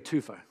going to give you a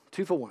two for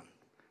one.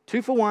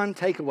 2 for 1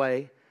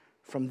 takeaway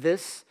from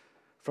this,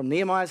 from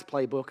Nehemiah's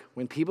playbook.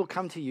 When people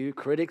come to you,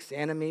 critics,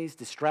 enemies,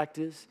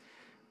 distractors,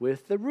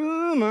 with the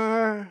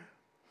rumor.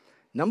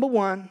 Number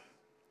 1,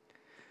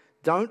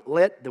 don't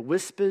let the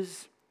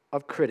whispers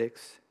of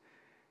critics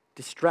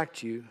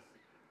distract you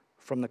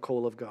from the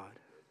call of God.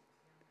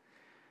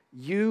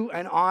 You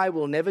and I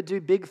will never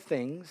do big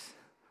things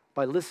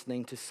by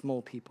listening to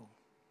small people.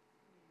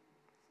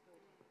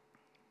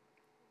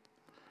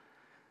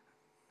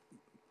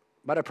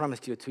 But I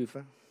promised you a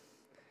twofer.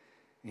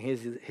 And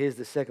here's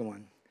the second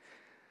one.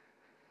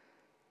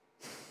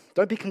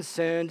 Don't be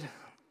concerned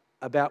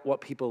about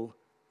what people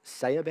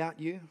say about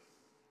you.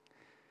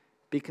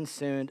 Be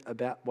concerned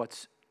about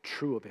what's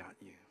true about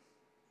you.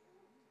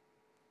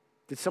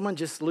 Did someone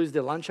just lose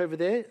their lunch over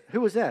there?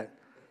 Who was that?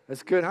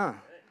 That's good, huh?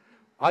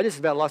 I just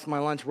about lost my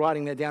lunch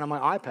writing that down on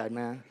my iPad,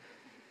 man.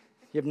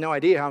 You have no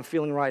idea how I'm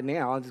feeling right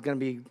now. It's going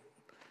to be...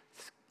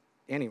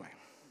 Anyway.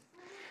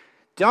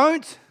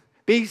 Don't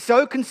be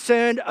so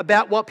concerned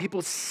about what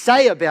people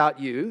say about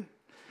you.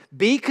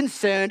 Be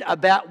concerned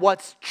about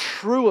what's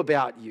true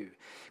about you.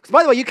 Because,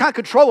 by the way, you can't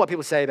control what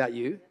people say about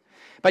you,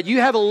 but you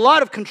have a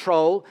lot of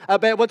control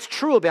about what's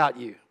true about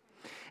you.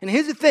 And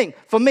here's the thing,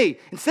 for me,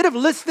 instead of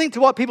listening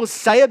to what people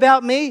say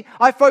about me,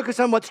 I focus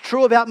on what's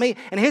true about me,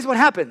 and here's what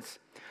happens.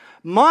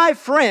 My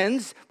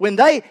friends, when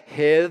they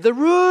hear the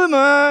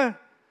rumor,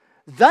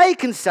 they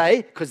can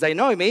say, because they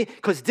know me,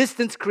 because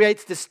distance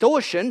creates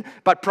distortion,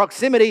 but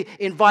proximity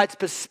invites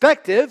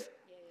perspective,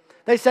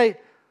 they say,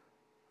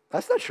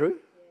 that's not true.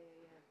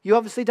 You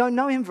obviously don't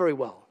know him very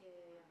well.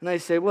 And they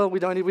say, well, we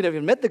never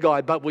even met the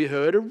guy, but we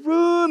heard a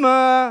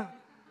rumor.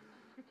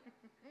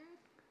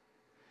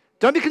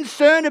 Don't be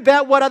concerned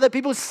about what other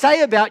people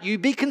say about you.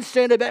 Be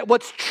concerned about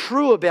what's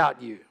true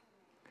about you.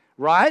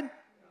 Right?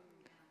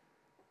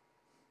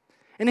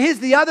 And here's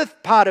the other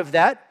part of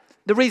that.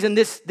 The reason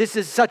this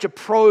is such a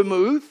pro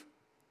move.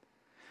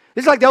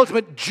 This is like the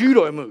ultimate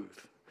judo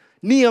move.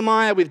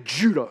 Nehemiah with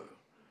judo.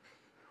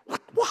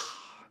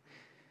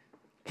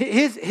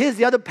 Here's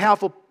the other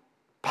powerful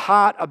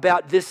part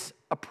about this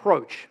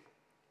approach.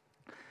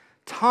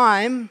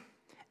 Time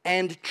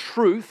and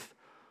truth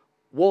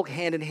walk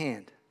hand in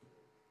hand.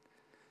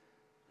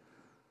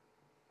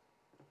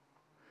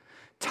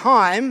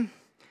 time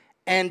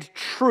and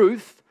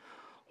truth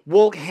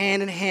walk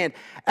hand in hand.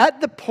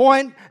 At the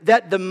point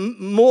that the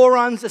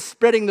morons are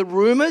spreading the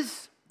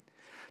rumors,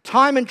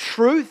 time and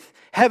truth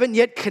haven't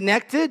yet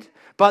connected,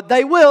 but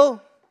they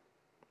will.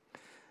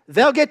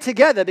 They'll get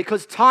together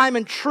because time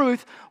and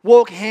truth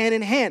walk hand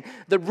in hand.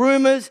 The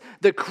rumors,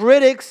 the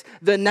critics,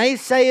 the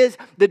naysayers,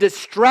 the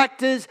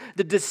distractors,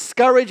 the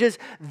discouragers,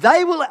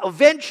 they will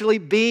eventually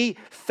be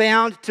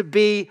found to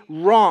be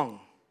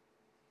wrong.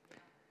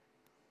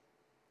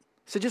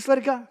 So just let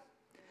it go.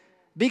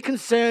 Be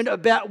concerned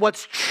about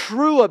what's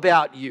true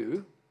about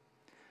you,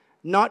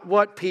 not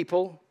what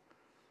people,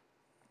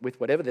 with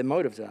whatever their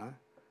motives are,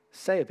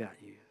 say about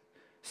you.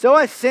 So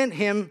I sent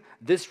him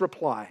this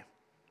reply.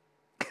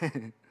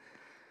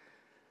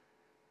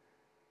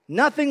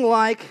 Nothing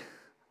like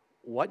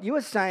what you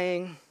are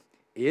saying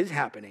is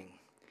happening.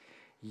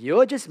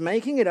 You're just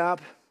making it up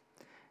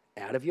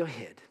out of your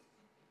head.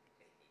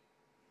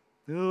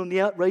 Oh, and the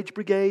outrage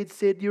brigade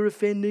said you're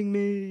offending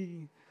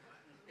me.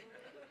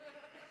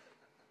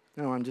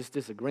 No, I'm just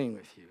disagreeing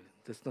with you.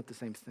 That's not the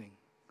same thing.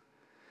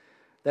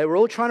 They were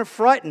all trying to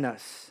frighten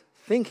us,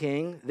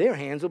 thinking their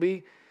hands will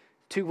be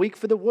too weak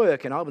for the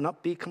work and I will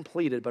not be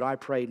completed. But I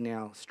prayed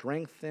now,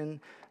 strengthen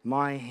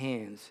my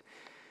hands.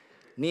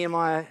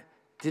 Nehemiah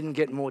didn't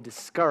get more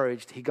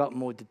discouraged, he got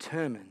more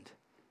determined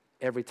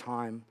every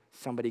time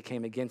somebody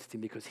came against him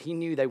because he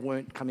knew they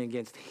weren't coming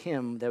against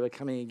him, they were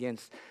coming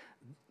against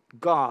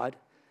God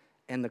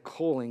and the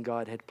calling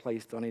God had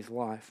placed on his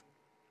life.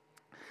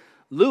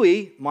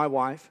 Louie, my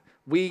wife,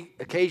 we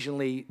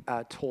occasionally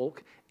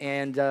talk,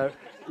 and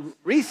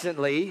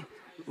recently,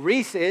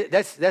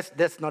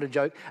 that's not a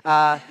joke.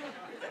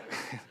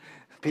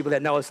 People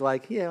that know us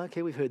like, yeah,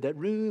 okay, we've heard that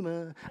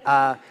rumor.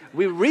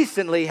 We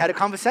recently had a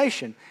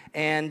conversation,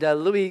 and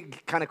Louie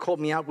kind of caught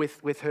me out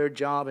with her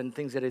job and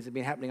things that has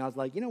been happening. I was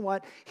like, you know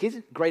what? Here's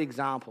a great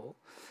example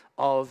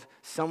of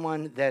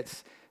someone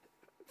that's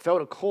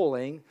felt a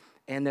calling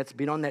and that's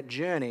been on that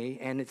journey,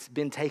 and it's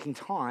been taking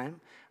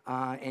time,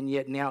 and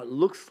yet now it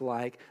looks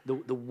like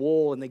the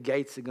wall and the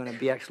gates are going to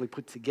be actually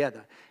put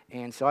together.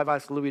 And so I've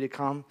asked Louie to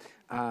come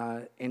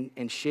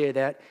and share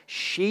that.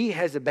 She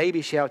has a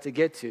baby shower to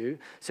get to,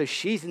 so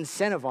she's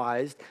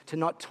incentivized to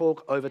not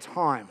talk over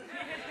time.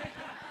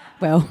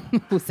 Well,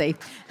 we'll see.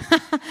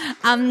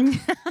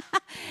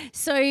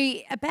 So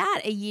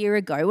about a year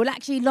ago, well,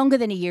 actually longer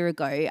than a year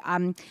ago,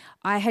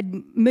 I had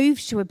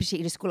moved to a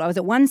particular school. I was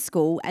at one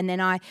school, and then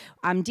I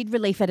did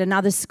relief at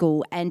another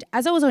school. And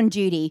as I was on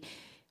duty,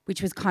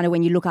 which was kind of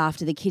when you look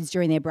after the kids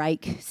during their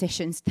break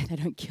sessions, they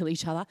don't kill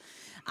each other,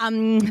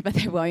 but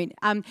they won't.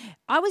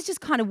 I was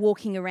just kind of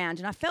walking around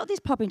and I felt this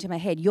pop into my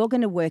head, you're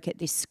going to work at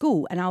this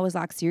school. And I was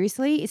like,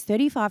 seriously? It's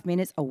 35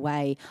 minutes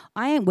away.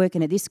 I ain't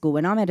working at this school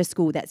and I'm at a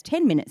school that's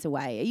 10 minutes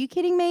away. Are you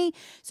kidding me?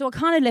 So I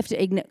kind of left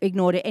it,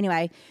 ignored it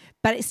anyway,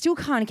 but it still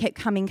kind of kept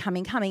coming.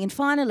 And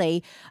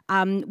finally,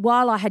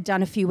 while I had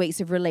done a few weeks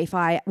of relief,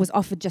 I was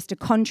offered just a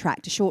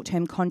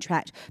short-term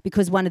contract,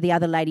 because one of the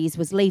other ladies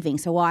was leaving.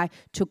 So I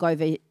took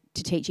over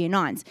to teach year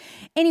 9s.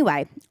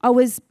 Anyway, I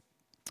was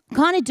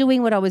kind of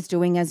doing what I was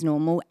doing as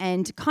normal,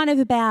 and kind of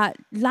about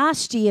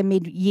last year,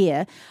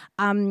 mid-year,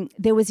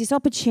 there was this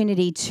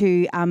opportunity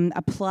to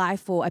apply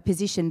for a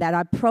position that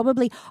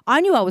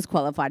I knew I was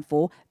qualified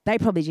for. They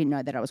probably didn't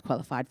know that I was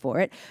qualified for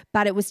it,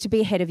 but it was to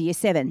be head of year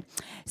 7.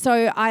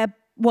 So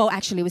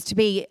it was to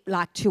be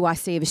like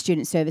 2IC of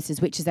Student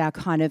Services, which is our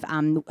kind of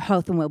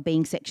health and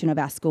wellbeing section of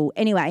our school.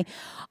 Anyway,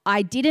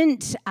 I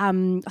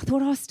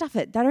thought, stuff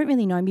it. They don't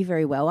really know me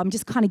very well. I'm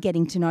just kind of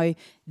getting to know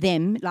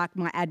them, like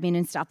my admin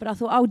and stuff. But I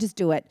thought, I'll just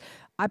do it.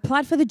 I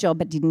applied for the job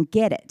but didn't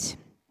get it.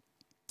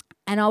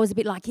 And I was a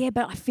bit like, yeah,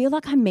 but I feel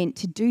like I'm meant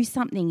to do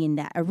something in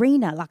that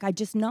arena. Like, I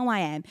just know I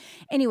am.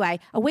 Anyway,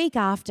 a week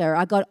after,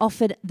 I got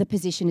offered the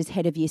position as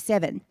head of year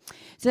 7.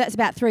 So that's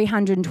about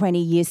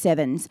 320 year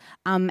 7s.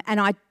 And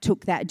I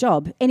took that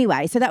job.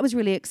 Anyway, so that was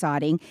really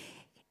exciting.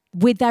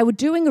 They were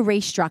doing a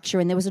restructure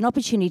and there was an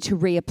opportunity to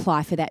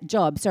reapply for that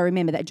job. So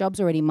remember, that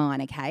job's already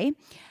mine, okay?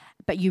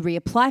 But you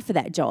reapply for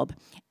that job.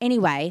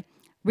 Anyway,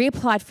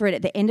 reapplied for it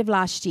at the end of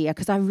last year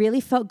because I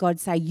really felt God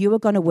say, you are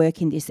going to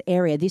work in this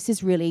area. This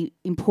is really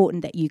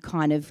important that you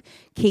kind of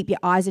keep your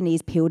eyes and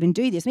ears peeled and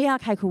do this. Yeah,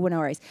 okay, cool, no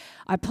worries.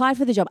 I applied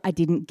for the job. I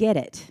didn't get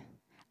it.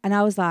 And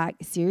I was like,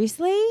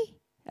 seriously?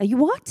 Are you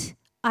what?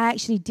 I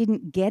actually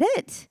didn't get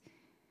it?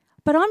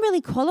 But I'm really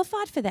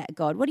qualified for that,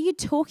 God. What are you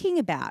talking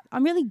about?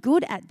 I'm really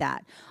good at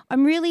that.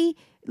 I'm really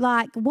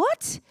like,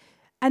 what?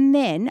 And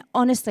then,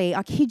 honestly,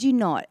 I kid you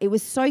not, it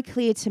was so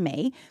clear to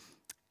me.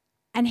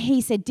 And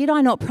he said, did I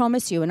not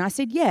promise you? And I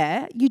said,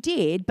 yeah, you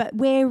did, but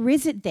where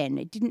is it then?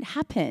 It didn't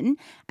happen.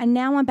 And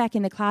now I'm back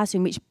in the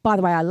classroom, which, by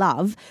the way, I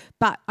love,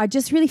 but I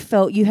just really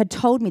felt you had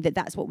told me that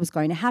that's what was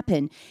going to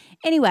happen.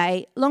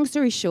 Anyway, long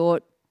story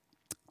short,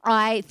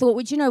 I thought,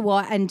 well, you know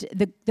what? And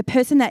the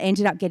person that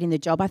ended up getting the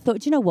job, I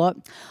thought, you know what?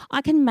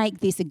 I can make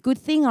this a good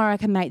thing or I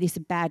can make this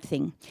a bad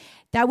thing.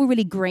 They were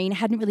really green,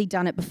 hadn't really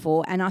done it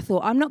before. And I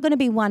thought, I'm not going to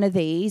be one of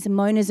these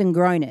moaners and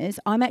groaners.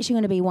 I'm actually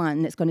going to be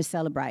one that's going to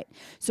celebrate.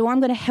 So I'm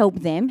going to help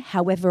them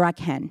however I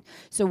can.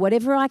 So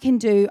whatever I can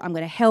do, I'm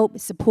going to help,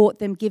 support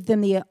them, give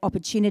them the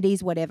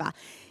opportunities, whatever.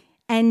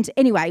 And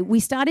anyway, we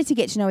started to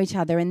get to know each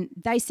other. And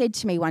they said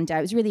to me one day,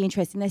 it was really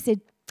interesting. They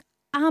said,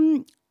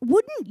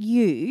 wouldn't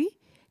you...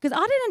 Because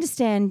I didn't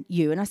understand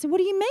you. And I said, what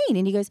do you mean?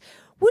 And he goes,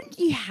 wouldn't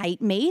you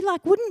hate me?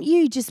 Like, wouldn't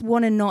you just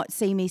want to not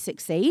see me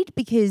succeed?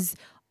 Because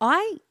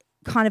I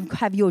kind of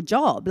have your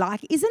job.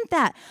 Like, isn't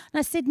that? And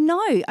I said,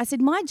 no. I said,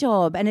 my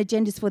job and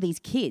agenda's for these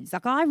kids.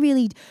 Like, I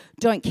really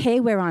don't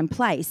care where I'm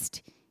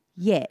placed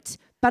yet.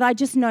 But I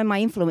just know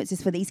my influence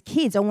is for these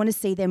kids. I want to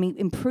see them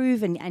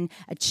improve and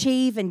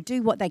achieve and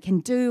do what they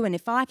can do. And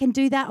if I can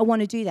do that, I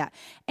want to do that.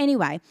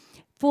 Anyway,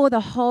 for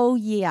the whole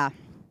year,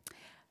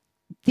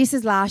 this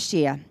is last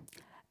year,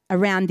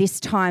 around this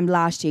time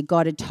last year,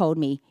 God had told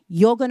me,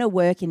 you're going to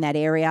work in that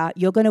area.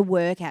 You're going to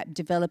work at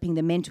developing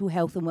the mental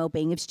health and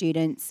well-being of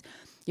students.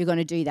 You're going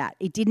to do that.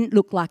 It didn't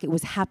look like it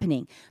was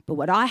happening. But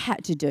what I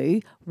had to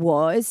do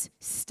was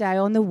stay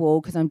on the wall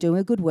because I'm doing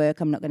a good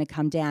work. I'm not going to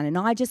come down. And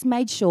I just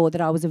made sure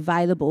that I was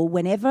available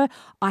whenever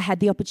I had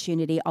the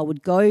opportunity. I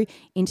would go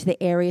into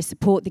the area,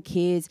 support the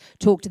kids,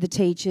 talk to the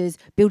teachers,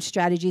 build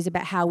strategies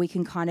about how we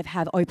can kind of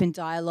have open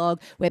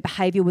dialogue. Where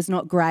behaviour was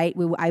not great,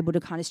 we were able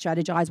to kind of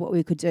strategize what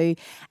we could do.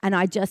 And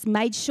I just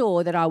made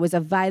sure that I was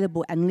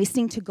available and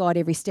listening to God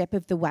every step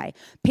of the way.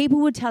 People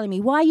were telling me,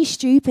 why are you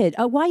stupid?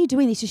 Oh, why are you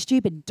doing this? You're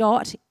stupid.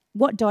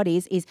 What DOT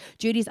is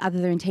duties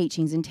other than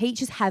teachings, and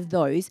teachers have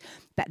those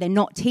that they're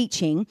not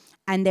teaching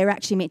and they're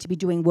actually meant to be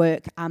doing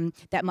work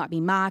that might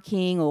be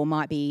marking or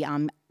might be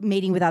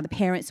meeting with other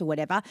parents or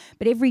whatever,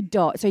 but every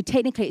DOT, so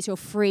technically it's your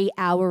free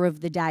hour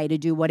of the day to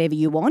do whatever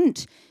you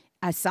want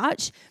as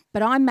such,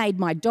 but I made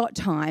my DOT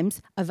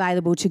times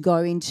available to go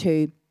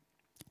into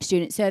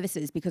student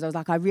services because I was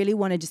like, I really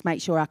want to just make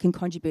sure I can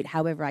contribute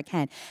however I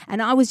can,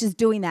 and I was just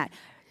doing that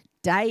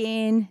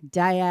day in,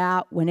 day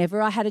out.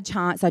 Whenever I had a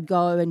chance, I'd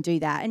go and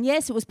do that. And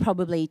yes, it was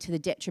probably to the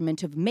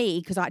detriment of me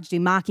because I had to do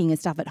marking and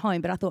stuff at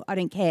home, but I thought, I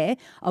don't care.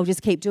 I'll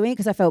just keep doing it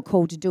because I felt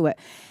called to do it.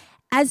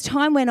 As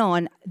time went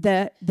on,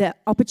 the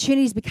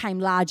opportunities became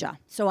larger.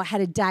 So I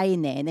had a day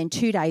in there, and then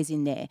 2 days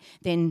in there,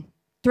 then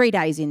 3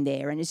 days in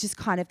there. And it's just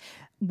kind of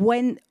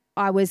when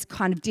I was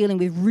kind of dealing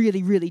with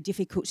really, really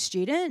difficult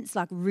students,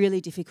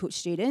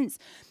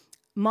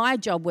 my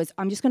job was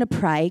I'm just going to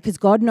pray because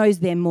God knows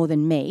them more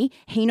than me.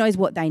 He knows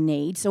what they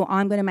need. So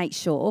I'm going to make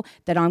sure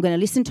that I'm going to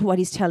listen to what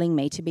he's telling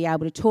me to be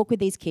able to talk with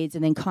these kids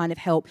and then kind of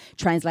help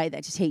translate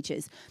that to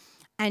teachers.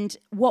 And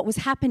what was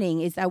happening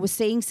is they were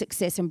seeing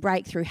success and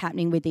breakthrough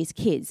happening with these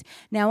kids.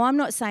 Now, I'm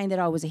not saying that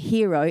I was a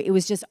hero. It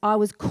was just I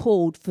was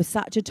called for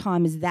such a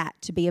time as that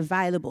to be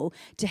available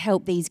to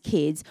help these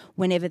kids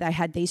whenever they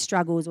had these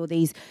struggles or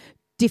these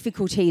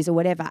difficulties or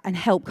whatever, and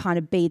help kind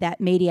of be that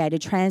mediator,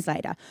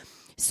 translator.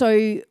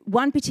 So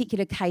one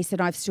particular case that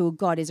I've still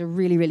got is a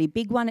really, really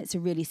big one. It's a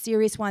really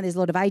serious one. There's a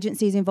lot of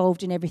agencies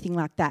involved and everything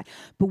like that.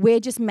 But we're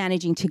just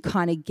managing to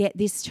kind of get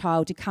this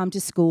child to come to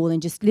school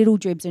and just little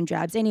dribs and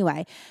drabs.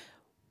 Anyway,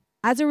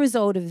 as a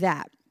result of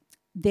that,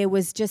 there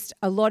was just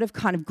a lot of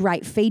kind of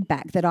great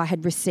feedback that I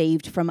had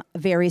received from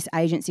various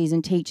agencies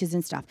and teachers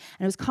and stuff.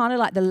 And it was kind of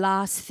like the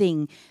last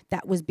thing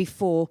that was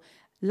before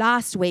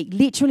last week,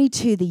 literally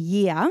to the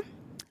year,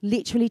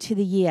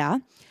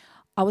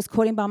 I was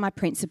called in by my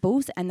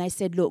principals and they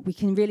said, look, we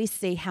can really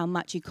see how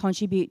much you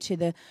contribute to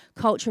the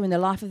culture and the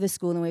life of the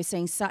school, and we're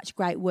seeing such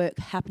great work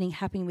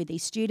happening with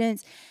these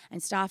students,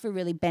 and staff are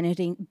really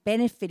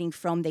benefiting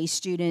from these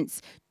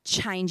students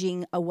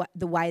changing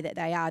the way that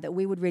they are, that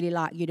we would really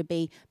like you to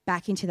be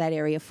back into that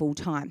area full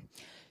time.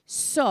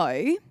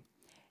 So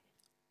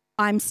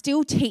I'm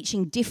still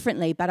teaching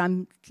differently, but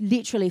I'm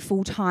literally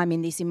full time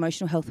in this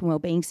emotional health and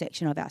wellbeing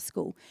section of our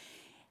school.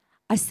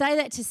 I say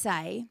that to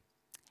say,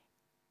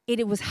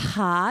 it was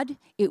hard,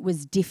 it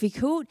was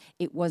difficult,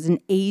 it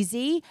wasn't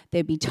easy.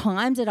 There'd be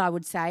times that I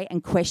would say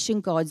and question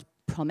God's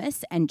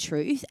promise and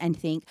truth and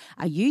think,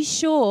 are you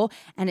sure?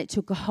 And it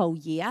took a whole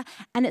year,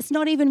 and it's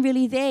not even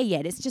really there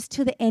yet. It's just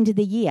till the end of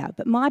the year.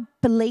 But my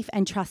belief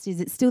and trust is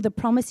that still the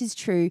promise is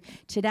true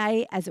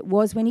today as it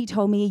was when he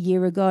told me a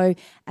year ago,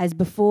 as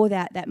before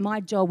that my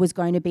job was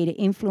going to be to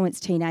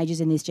influence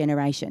teenagers in this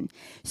generation.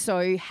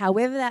 So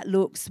however that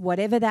looks,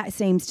 whatever that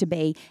seems to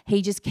be,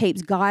 he just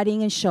keeps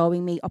guiding and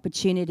showing me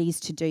opportunities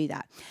to do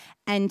that.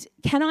 And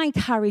can I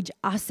encourage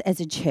us as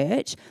a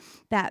church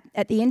that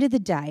at the end of the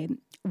day,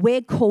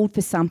 we're called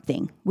for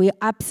something. We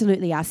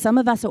absolutely are. Some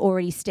of us are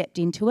already stepped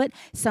into it.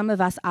 Some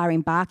of us are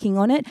embarking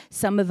on it.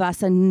 Some of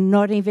us are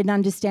not even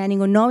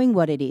understanding or knowing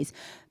what it is.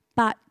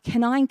 But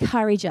can I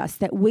encourage us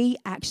that we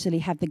actually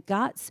have the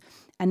guts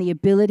and the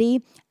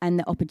ability and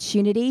the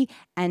opportunity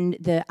and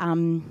the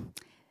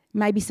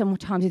maybe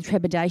sometimes with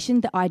trepidation,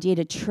 the idea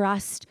to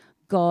trust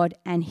God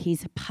and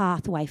his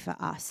pathway for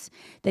us,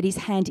 that his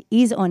hand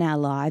is on our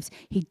lives.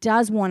 He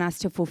does want us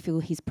to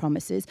fulfill his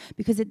promises,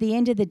 because at the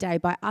end of the day,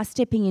 by us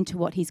stepping into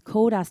what he's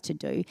called us to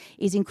do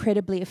is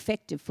incredibly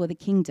effective for the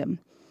kingdom.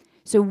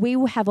 So we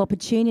will have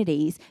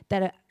opportunities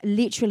that are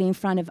literally in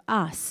front of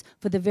us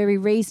for the very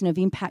reason of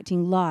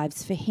impacting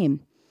lives for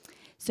him.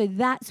 So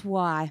that's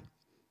why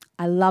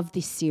I love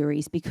this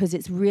series, because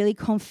it's really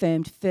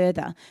confirmed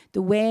further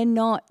that we're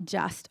not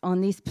just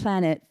on this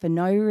planet for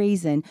no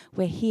reason.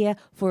 We're here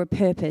for a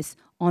purpose,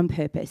 on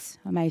purpose.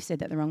 I may have said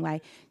that the wrong way.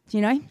 Do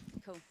you know?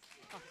 Cool.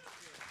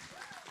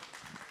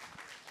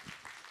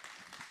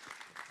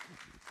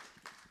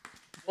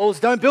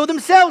 Walls don't build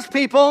themselves,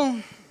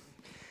 people.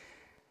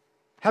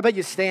 How about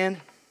you stand?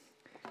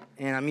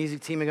 And our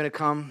music team are going to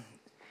come.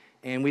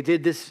 And we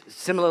did this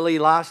similarly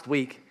last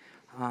week.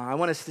 I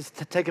want us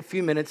to take a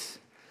few minutes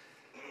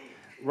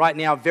right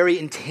now, very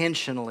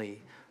intentionally.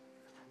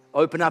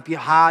 Open up your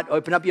heart,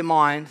 open up your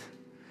mind.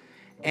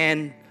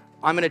 And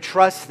I'm going to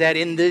trust that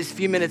in these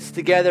few minutes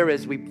together,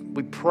 as we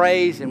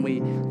praise and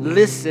we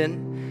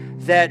listen,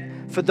 that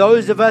for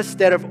those of us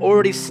that have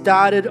already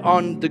started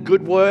on the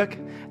good work,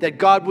 that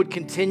God would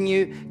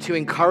continue to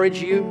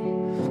encourage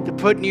you, to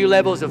put new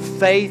levels of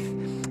faith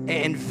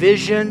and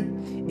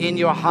vision in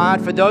your heart.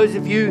 For those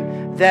of you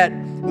that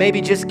may be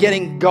just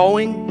getting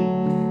going,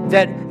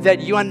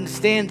 that you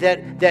understand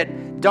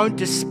that don't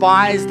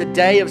despise the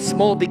day of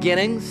small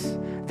beginnings,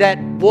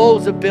 that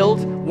walls are built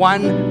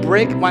one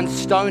brick, one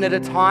stone at a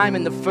time,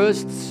 and the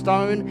first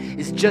stone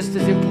is just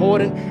as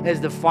important as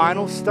the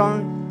final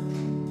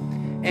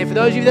stone. And for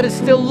those of you that are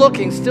still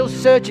looking, still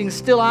searching,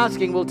 still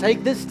asking, we'll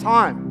take this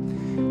time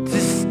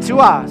to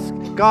ask,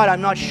 God,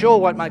 I'm not sure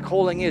what my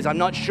calling is. I'm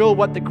not sure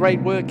what the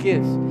great work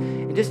is.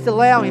 And just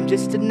allow him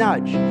just to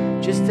nudge,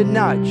 just to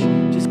nudge,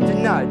 just to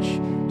nudge.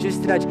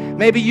 Just to nudge.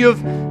 Maybe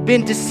you've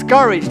been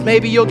discouraged.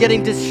 Maybe you're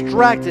getting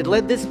distracted.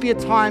 Let this be a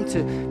time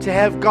to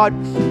have God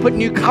put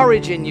new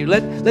courage in you.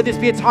 Let this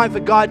be a time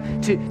for God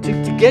to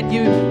get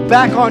you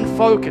back on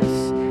focus.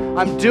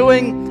 I'm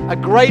doing a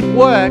great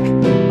work.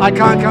 I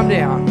can't come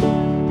down.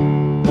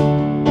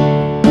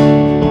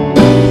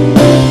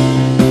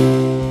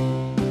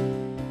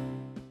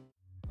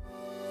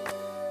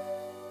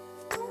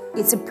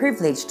 It's a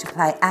privilege to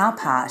play our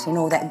part in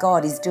all that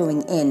God is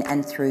doing in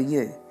and through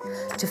you.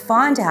 To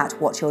find out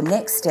what your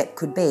next step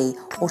could be,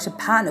 or to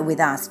partner with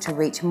us to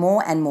reach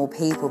more and more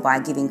people by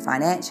giving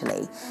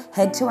financially,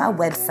 head to our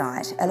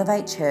website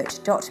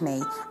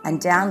elevatechurch.me and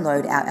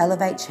download our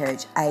Elevate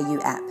Church AU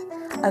app,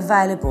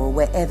 available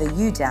wherever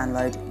you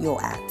download your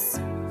apps.